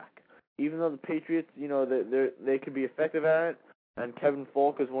running back. Even though the Patriots, they could be effective at it, and Kevin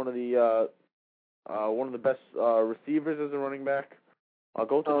Falk is one of the best receivers as a running back, I'll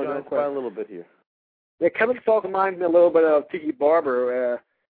go with the Giants by a little bit here. Yeah, Kevin Falk reminds me a little bit of Tiki Barber,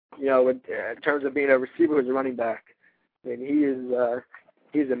 in terms of being a receiver who's a running back. I mean,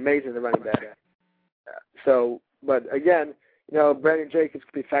 he's amazing as a running back. But again, Brandon Jacobs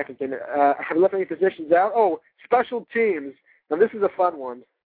could be factored in. Have you left any positions out? Oh, special teams. Now, this is a fun one.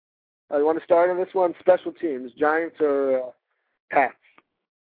 You want to start on this one? Special teams, Giants or Pats?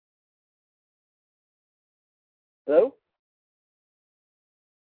 Hello?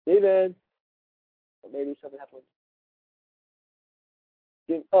 Steven? Maybe something happened.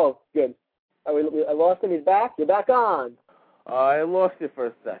 Oh, good. I lost him. He's back? You're back on. I lost you for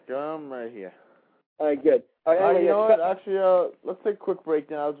a sec. I'm right here. All right, good. All right, you know what? Actually, let's take a quick break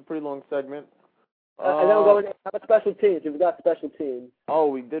now. It's a pretty long segment. And then we'll go how about special teams? We've got special teams. Oh,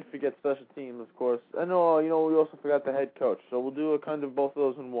 we did forget special teams, of course. And we also forgot the head coach. So we'll do a kind of both of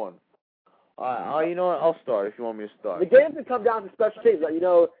those in one. You know what? I'll start if you want me to start. The game could come down to special teams.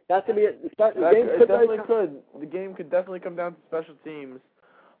 That's going to be The game could definitely come down to special teams.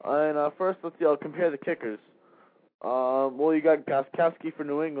 And first, let's see. I'll compare the kickers. Well, you got Gostkowski for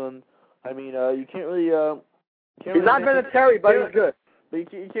New England. I mean, you can't really. He's not Vinatieri, but he's good. But you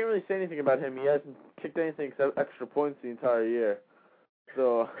can't really say anything about him. He hasn't kicked anything except extra points the entire year.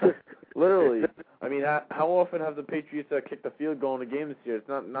 So, literally, I mean, how often have the Patriots kicked a field goal in a game this year? It's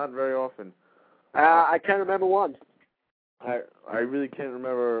not very often. I can't remember one. I really can't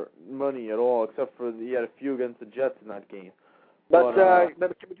remember many at all, except for he had a few against the Jets in that game. But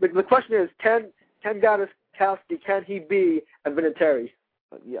the question is, can Gostkowski, can he be a Vinatieri?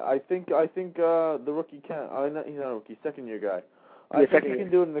 Yeah, I think the rookie can. He's not a rookie, second-year guy. I think he can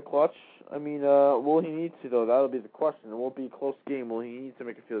do it in the clutch. I mean, will he need to, though? That'll be the question. It won't be a close game. Will he need to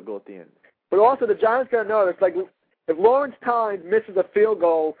make a field goal at the end? But also, the Giants got to know, it's like if Lawrence Tynes misses a field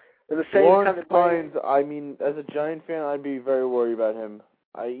goal in the same kind of Lawrence Tynes, I mean, as a Giant fan, I'd be very worried about him.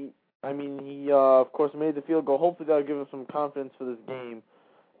 I mean, he, of course, made the field goal. Hopefully that'll give him some confidence for this game.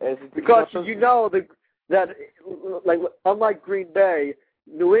 Because that, like, unlike Green Bay,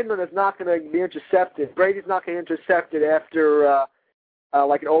 New England is not going to be intercepted. Brady's not going to be intercepted after,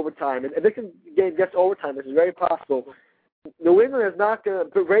 like, an overtime. And if this game gets overtime, this is very possible. New England is not going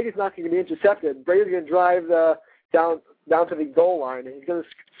to, Brady's not going to be intercepted. Brady's going to drive down to the goal line, and he's going to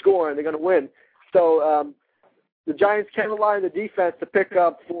score, and they're going to win. So the Giants can't rely on the defense to pick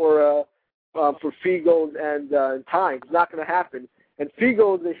up for Fiegels and Tynes. It's not going to happen. And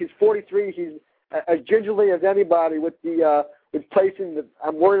Fiegels, he's 43. He's as gingerly as anybody with placing the.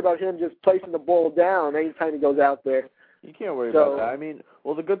 I'm worried about him just placing the ball down anytime he goes out there. You can't worry about that. I mean,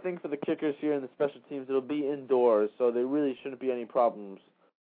 well, the good thing for the kickers here and the special teams, it'll be indoors, so there really shouldn't be any problems.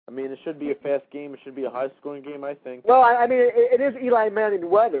 I mean, it should be a fast game. It should be a high-scoring game, I think. Well, I mean, it is Eli Manning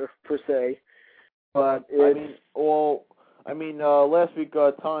weather, per se. But last week,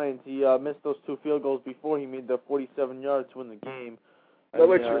 Tynes, he missed those two field goals before he made the 47 yards to win the game. It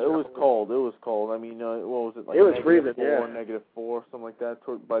was cold. It was cold. I mean, what was it? Like it was freezing, yeah. -4, something like that,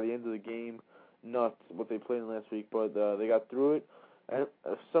 by the end of the game. Nuts what they played in last week, but they got through it. And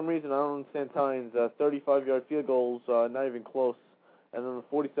for some reason, I don't understand Tynes. 35-yard field goals, not even close. And then the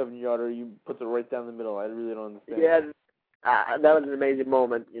 47-yarder, you puts it right down the middle. I really don't understand. Yeah, that was an amazing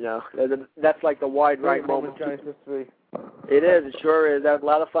moment, That's like the wide right moment. Giants history. It is. It sure is. That was a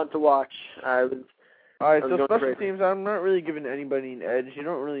lot of fun to watch. All right, so special teams, I'm not really giving anybody an edge. You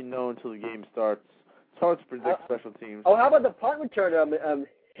don't really know until the game starts. It's hard to predict special teams. Oh, how about the punt returner?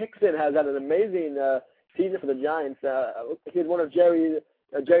 Hickson has had an amazing season for the Giants. He's one of Jerry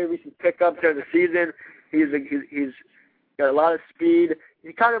Reese's pickups during the season. He's got a lot of speed.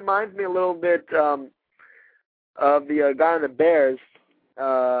 He kind of reminds me a little bit of the guy on the Bears.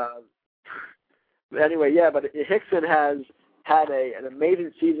 Anyway, yeah, but Hickson has had an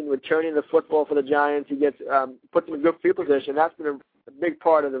amazing season returning the football for the Giants. He gets puts them in good field position. That's been a big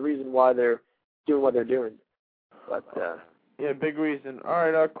part of the reason why they're doing what they're doing. But yeah, big reason.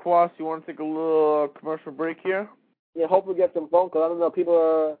 All right, Kwass, you want to take a little commercial break here? Yeah, hopefully get some phone calls. I don't know, people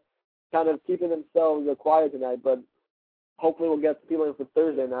are kind of keeping themselves quiet tonight, but hopefully we'll get people in for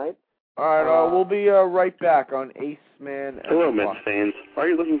Thursday night. All right, we'll be right back on Aceman. Hello, Mets fans. Are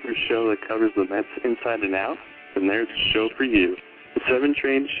you looking for a show that covers the Mets inside and out? then there's a show for you. The 7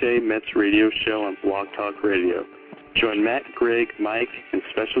 Train Shea Mets radio show on Blog Talk Radio. Join Matt, Greg, Mike, and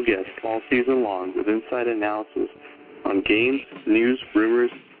special guests all season long with inside analysis on games, news,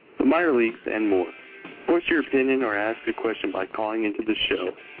 rumors, the minor leagues, and more. Voice your opinion or ask a question by calling into the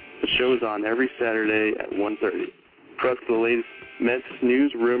show. The show is on every Saturday at 1:30. For us the latest Mets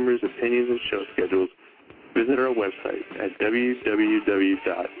news, rumors, opinions, and show schedules, visit our website at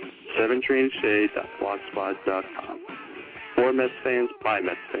www.7trainshay.blogspot.com. For Mets fans, by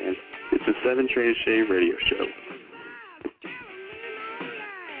Mets fans, it's the 7 Train Shea radio show.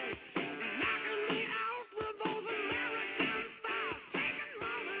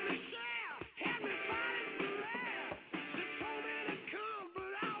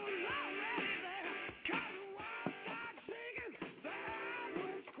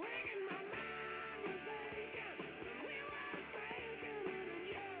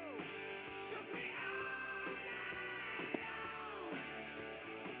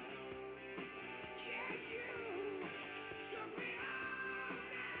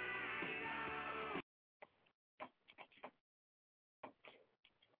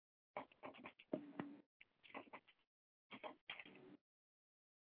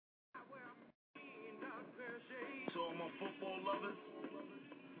 To all my football lovers,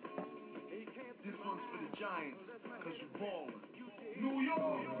 this one's for the Giants, cause you ballin'. New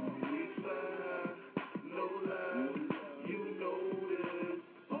York, we fly, no lie, you know this.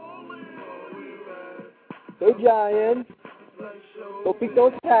 Ballin', we ride. Go Giants. Go pick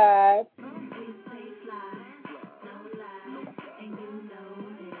those tabs.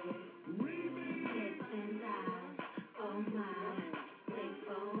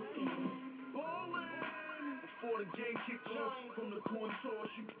 Before the game kicked off, from the coin toss,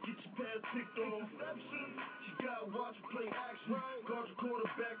 you can get your pass picked off. You gotta watch you play action. Guard your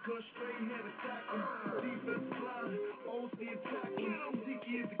quarterback, gun straight, hand attack him. Defensive line, owns the attacking.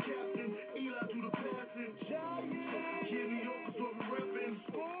 Zeke is the captain, Eli do the passing. Yeah, New York is what we're repping.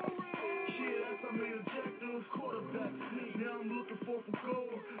 Yeah, that's our main objective. Quarterback sneak, now I'm looking for some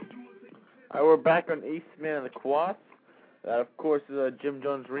goal. Alright, we're back on Aceman the Kwass. That, of course, is a Jim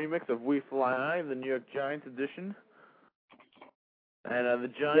Jones remix of We Fly High, the New York Giants edition. And the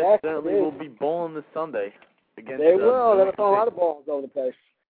Giants certainly will be bowling this Sunday against. They will. They'll throw a lot of balls over the place.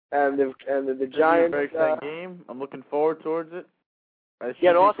 And the Giants. Very exciting game. I'm looking forward towards it.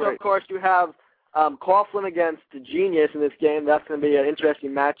 And also, of course, you have Coughlin against the Genius in this game. That's going to be an interesting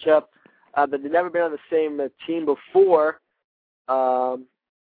matchup. But they've never been on the same team before.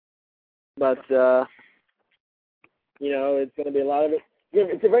 You know, it's going to be a lot of it.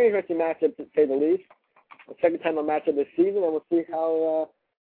 It's a very interesting matchup, to say the least. The second time on matchup this season, and we'll see how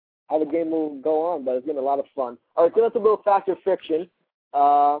the game will go on. But it's going to be a lot of fun. All right, so that's a little fact or fiction.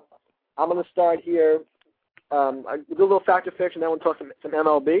 I'm going to start here. I'll do a little fact or fiction, then we'll talk some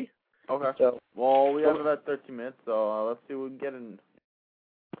MLB. Okay. So, well, we have about 13 minutes, so let's see what we can get in.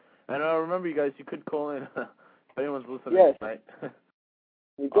 And remember, you guys, you could call in if anyone's listening tonight.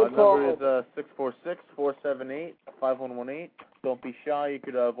 Number is 646-478-5118. Don't be shy. You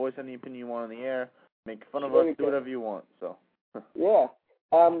could voice any opinion you want on the air. Make fun of us. Do whatever you want. So. Yeah.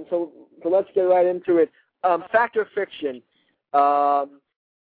 So let's get right into it. Fact or fiction? Amani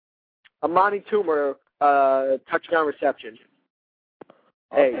Toomer touchdown reception.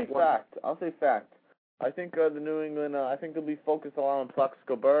 I'll say fact. I think the New England. I think they'll be focused a lot on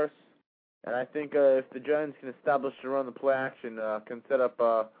Plaxico Burress. And I think if the Giants can establish the run the play action, can set up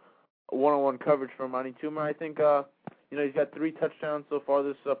one-on-one coverage for Amani Toomer, I think he's got 3 touchdowns so far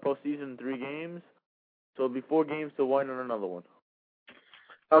this postseason in 3 games. So it'll be 4 games to win on another one.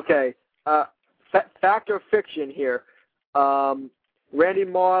 Okay. Fact or fiction here? Randy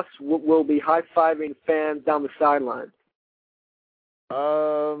Moss will be high-fiving fans down the sideline.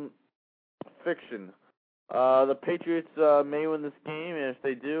 Fiction. The Patriots may win this game, and if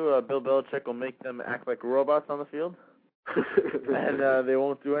they do, Bill Belichick will make them act like robots on the field, and they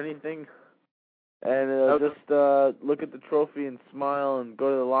won't do anything. And just look at the trophy and smile and go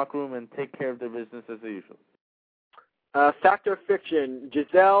to the locker room and take care of their business as usual. Fact or fiction?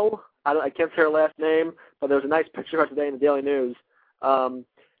 Giselle, I can't say her last name, but there was a nice picture of her today in the Daily News.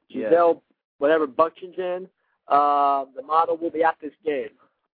 Giselle, whatever Buckington, the model will be at this game.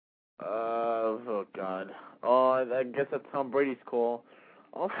 Oh God. Oh, I guess that's Tom Brady's call.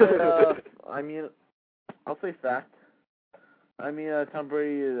 I'll say, I'll say fact. Tom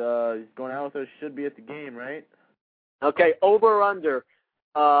Brady is going out with her, should be at the game, right? Okay, over or under.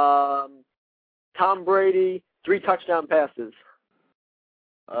 Tom Brady, 3 touchdown passes.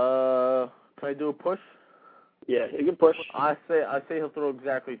 Can I do a push? Yeah, you can push. I say he'll throw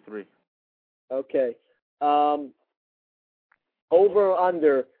exactly 3. Okay. Over or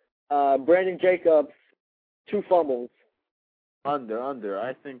under, Brandon Jacobs, 2 fumbles. Under.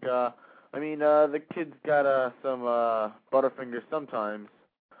 I think, the kid's got some butterfingers sometimes.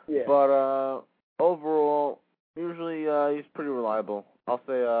 Yeah. But overall, usually he's pretty reliable. I'll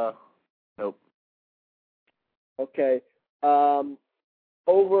say nope. Okay. Over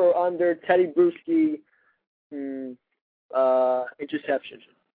or under, Teddy Bruschi, interception.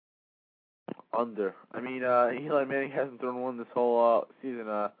 Under. Eli Manning hasn't thrown one this whole season.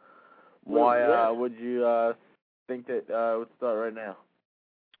 Why would you think that would start right now?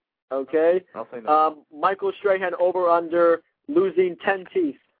 Okay. I'll say no. Michael Strahan, over or under, losing 10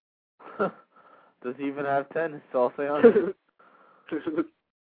 teeth. Does he even have 10? So I'll say under.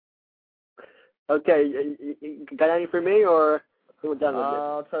 Okay. You got any for me, or we're done with it?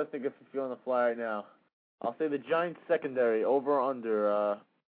 I'll try to think if you're on the fly right now. I'll say the Giants secondary, over or under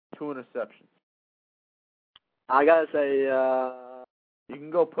 2 interceptions. I gotta say, you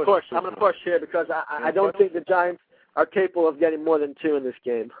can go push. I'm gonna push here because I don't think the Giants are capable of getting more than 2 in this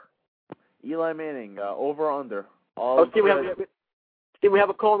game. Eli Manning, over or under? Steve, we have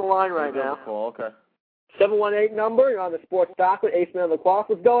a call on the line right now. Call, okay. 718 number. You're on the Sports Docket. Aceman the Kwass.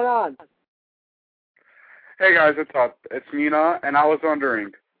 What's going on? Hey guys, what's up? It's Mina, and I was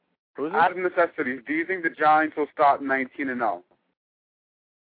wondering, Who's out of necessity, do you think the Giants will start 19-0? All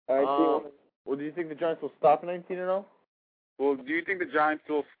right, well, do you think the Giants will stop 19-0? Well, do you think the Giants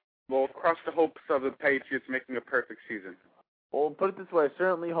will crush the hopes of the Patriots making a perfect season? Well, put it this way, I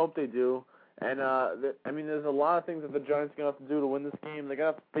certainly hope they do. And, there's a lot of things that the Giants are going to have to do to win this game. They're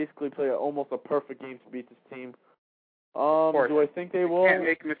going to have to basically play almost a perfect game to beat this team. Do I think they will? They can't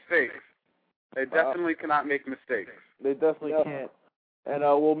make mistakes. They definitely cannot make mistakes. They definitely can't. And,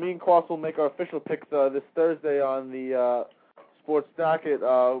 me and Kwass will make our official picks this Thursday on the Sports Docket.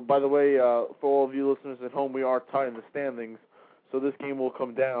 By the way, for all of you listeners at home, we are tied in the standings, so this game will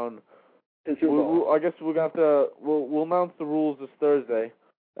come down. I guess we're going to have to we'll announce the rules this Thursday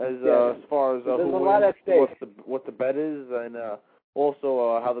as far as what the bet is, and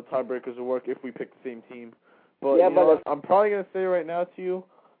also how the tiebreakers will work if we pick the same team. But, I'm probably going to say right now to you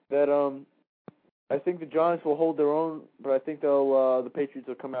that I think the Giants will hold their own, but I think the Patriots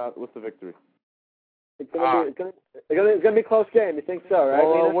will come out with the victory. It's gonna be a close game. You think so, right?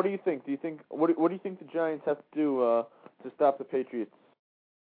 Well, what do you think? What do you think the Giants have to do to stop the Patriots?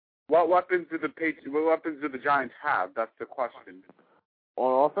 What weapons do the Giants have? That's the question.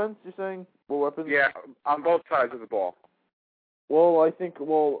 On offense, you're saying? What weapons? Yeah, on both sides of the ball. Well, I think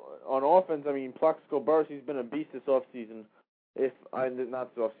on offense, Plaxico Burress, he's been a beast this offseason. This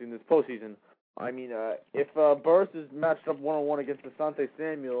postseason. If Burress is matched up 1-on-1 against Asante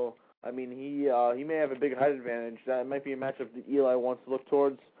Samuel, he may have a big height advantage. That might be a matchup that Eli wants to look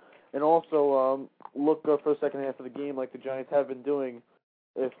towards. And also look for the second half of the game like the Giants have been doing.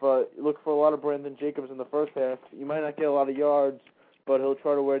 If look for a lot of Brandon Jacobs in the first half. You might not get a lot of yards, but he'll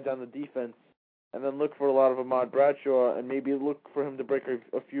try to wear down the defense. And then look for a lot of Ahmad Bradshaw, and maybe look for him to break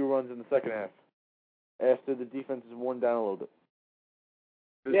a few runs in the second half after the defense is worn down a little bit.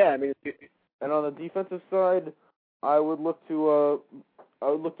 Yeah, And on the defensive side, I would look to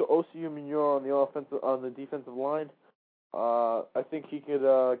Osi Umenyiora on the defensive line. I think he could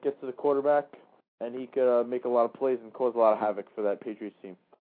get to the quarterback, and he could make a lot of plays and cause a lot of havoc for that Patriots team.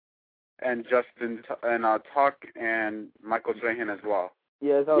 And Tuck and Michael Strahan as well.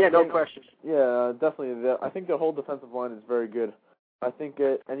 Yeah, no question. Yeah, definitely. I think their whole defensive line is very good. I think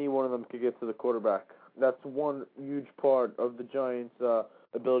any one of them could get to the quarterback. That's one huge part of the Giants'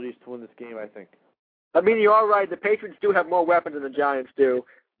 abilities to win this game, I think. You are right. The Patriots do have more weapons than the Giants do.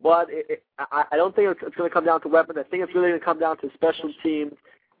 But I don't think it's going to come down to weapons. I think it's really going to come down to special teams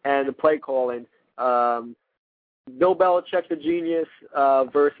and the play calling. Bill Belichick's a genius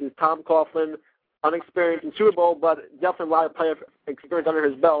versus Tom Coughlin, unexperienced in Super Bowl, but definitely a lot of player experience under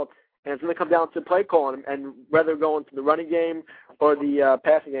his belt. And it's going to come down to play calling, and whether going to the running game or the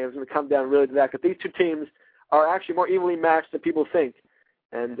passing game is going to come down really to that. Because these two teams are actually more evenly matched than people think.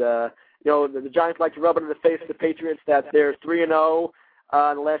 And the Giants like to rub it in the face of the Patriots that they're 3-0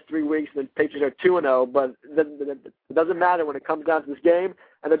 in the last 3 weeks, and the Patriots are 2-0. But it doesn't matter when it comes down to this game.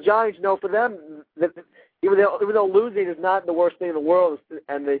 And the Giants know for them that even though losing is not the worst thing in the world,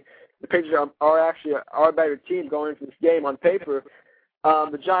 and the Patriots are actually a better team going into this game on paper,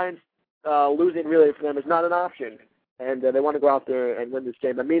 the Giants losing really for them is not an option. And they want to go out there and win this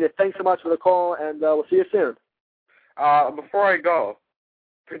game. Thanks so much for the call, and we'll see you soon. Before I go,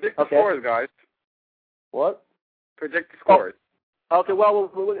 predict the scores, guys. What? Predict the scores. Okay, well,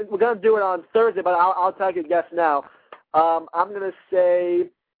 we're going to do it on Thursday, but I'll take a guess now. I'm going to say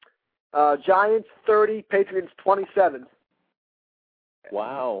Giants 30, Patriots 27.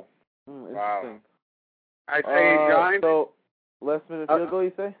 Wow. Interesting. Wow. I say Giants. So, last minute field goal,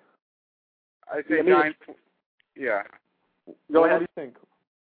 you say? I say Giants. Yeah. Go ahead. What do you think?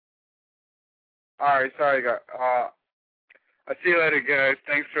 All right. Sorry, guys. I'll see you later, guys.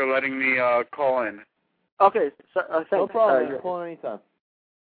 Thanks for letting me call in. Okay. So, thanks. No problem. Call anytime.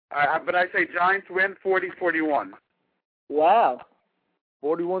 But I say Giants win 40-41. Wow.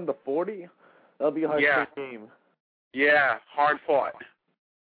 41-40? That'll be a high-stakes game. Yeah, hard fought.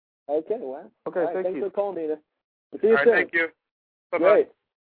 Okay, wow. Okay, right, thanks for calling, Nina. See you All right, soon. thank you. Bye-bye. Great.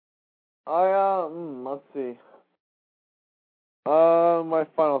 Let's see. My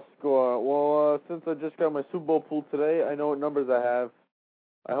final score. Well, since I just got my Super Bowl pool today, I know what numbers I have.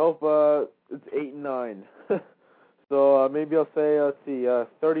 I hope it's 8-9. So maybe I'll say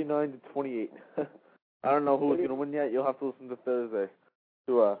 39-28. I don't know who's gonna win yet. You'll have to listen to Thursday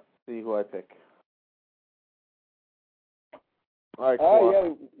to see who I pick. All right, cool.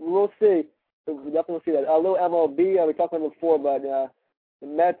 Yeah, we'll see. We definitely will see that. A little MLB. We talked about it before, but the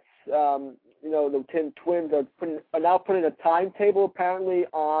Mets, the Twins are now putting a timetable apparently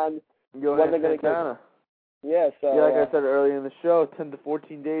on when they're going to get. Yeah, so. Yeah, like I said earlier in the show, 10 to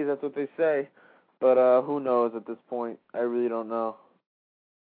 14 days. That's what they say. But who knows at this point? I really don't know.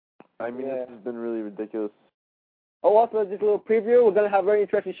 I mean, this has been really ridiculous. Oh, also, just a little preview. We're going to have a very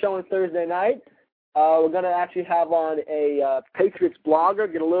interesting show on Thursday night. We're going to actually have on a Patriots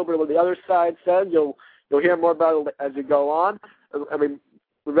blogger, get a little bit of what the other side says. You'll hear more about it as we go on. I mean,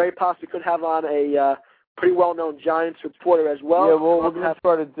 we very possibly could have on a pretty well-known Giants reporter as well. Yeah, well, what we're going to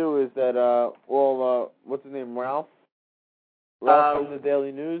try to do is that, what's his name, Ralph? Ralph from the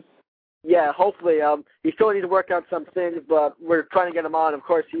Daily News? Yeah, hopefully. He still needs to work out some things, but we're trying to get him on. Of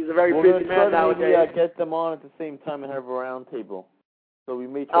course, he's a very busy man nowadays. Yeah, get them on at the same time and have a round table. So we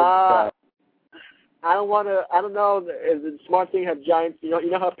may try to do that. I don't know. Is the smart thing to have Giants? You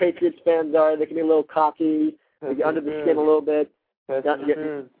know how Patriots fans are. They can be a little cocky. They get under the skin a little bit. Pass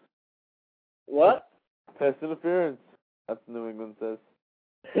interference. What? Pass interference. That's what New England says.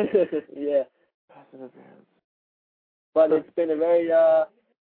 Yeah. Pass interference. But it's been a very,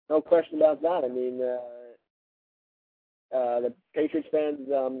 no question about that. I mean, the Patriots fans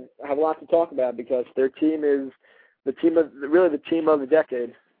have a lot to talk about because their team is the team of the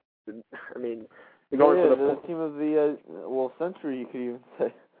decade. I mean, they're going for the team of the century, you could even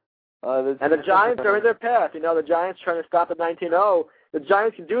say. And the Giants are in their path. The Giants trying to stop at 19-0. The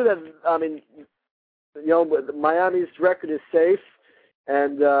Giants can do that. I mean, Miami's record is safe,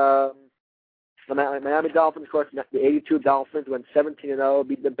 and the Miami Dolphins, of course, the 82 Dolphins went 17-0,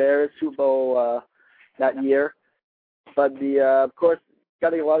 beat the Bears Super Bowl that year. But of course, got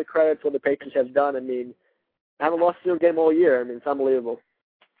to give a lot of credit for what the Patriots have done. I mean, I haven't lost a single game all year. I mean, it's unbelievable.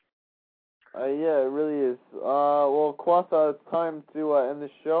 Yeah, it really is. Well, Kwass, it's time to end the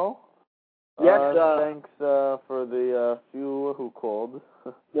show. Yes. Thanks for the few who called.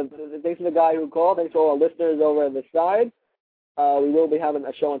 Thanks to the guy who called. Thanks to all our listeners over on the side. We will be having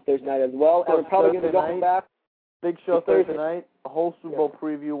a show on Thursday night as well. And we're probably going to go back. Big show Thursday night. A whole Super Bowl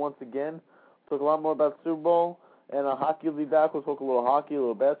preview once again. Talk a lot more about Super Bowl. And hockey will be back. We'll talk a little hockey, a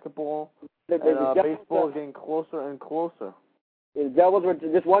little basketball. And baseball is getting closer and closer. The Devils were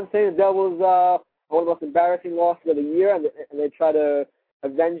just one thing. The Devils one of the most embarrassing losses of the year, and they try to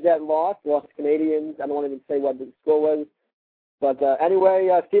avenge that loss. Lost to Canadians. I don't want to even say what the score was. But anyway,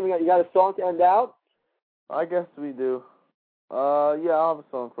 Steven, you got a song to end out? I guess we do. Yeah, I'll have a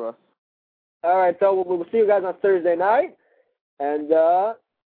song for us. All right, so we'll see you guys on Thursday night, and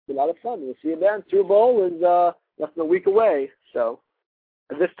it's a lot of fun. We'll see you then. Super Bowl is less than a week away, so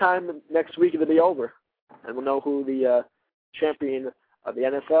at this time next week it'll be over, and we'll know who the champion of the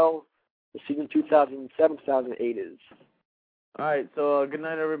NFL, the season 2007-2008 is. All right, so good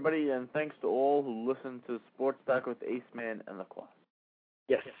night, everybody, and thanks to all who listened to Sports Docket with Aceman and the Kwass.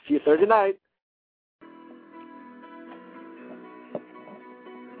 Yes, see you Thursday night.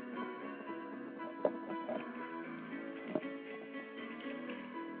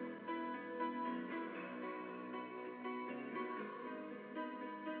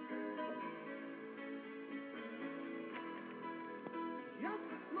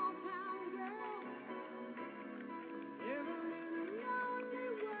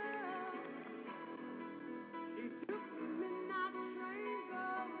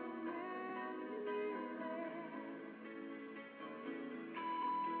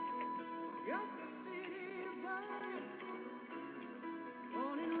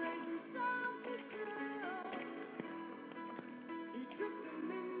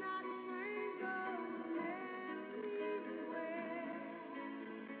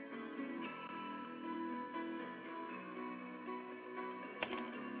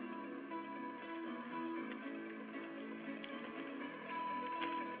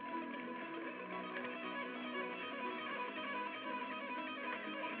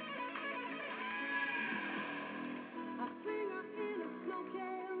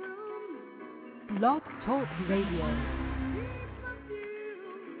 Blog Talk Radio.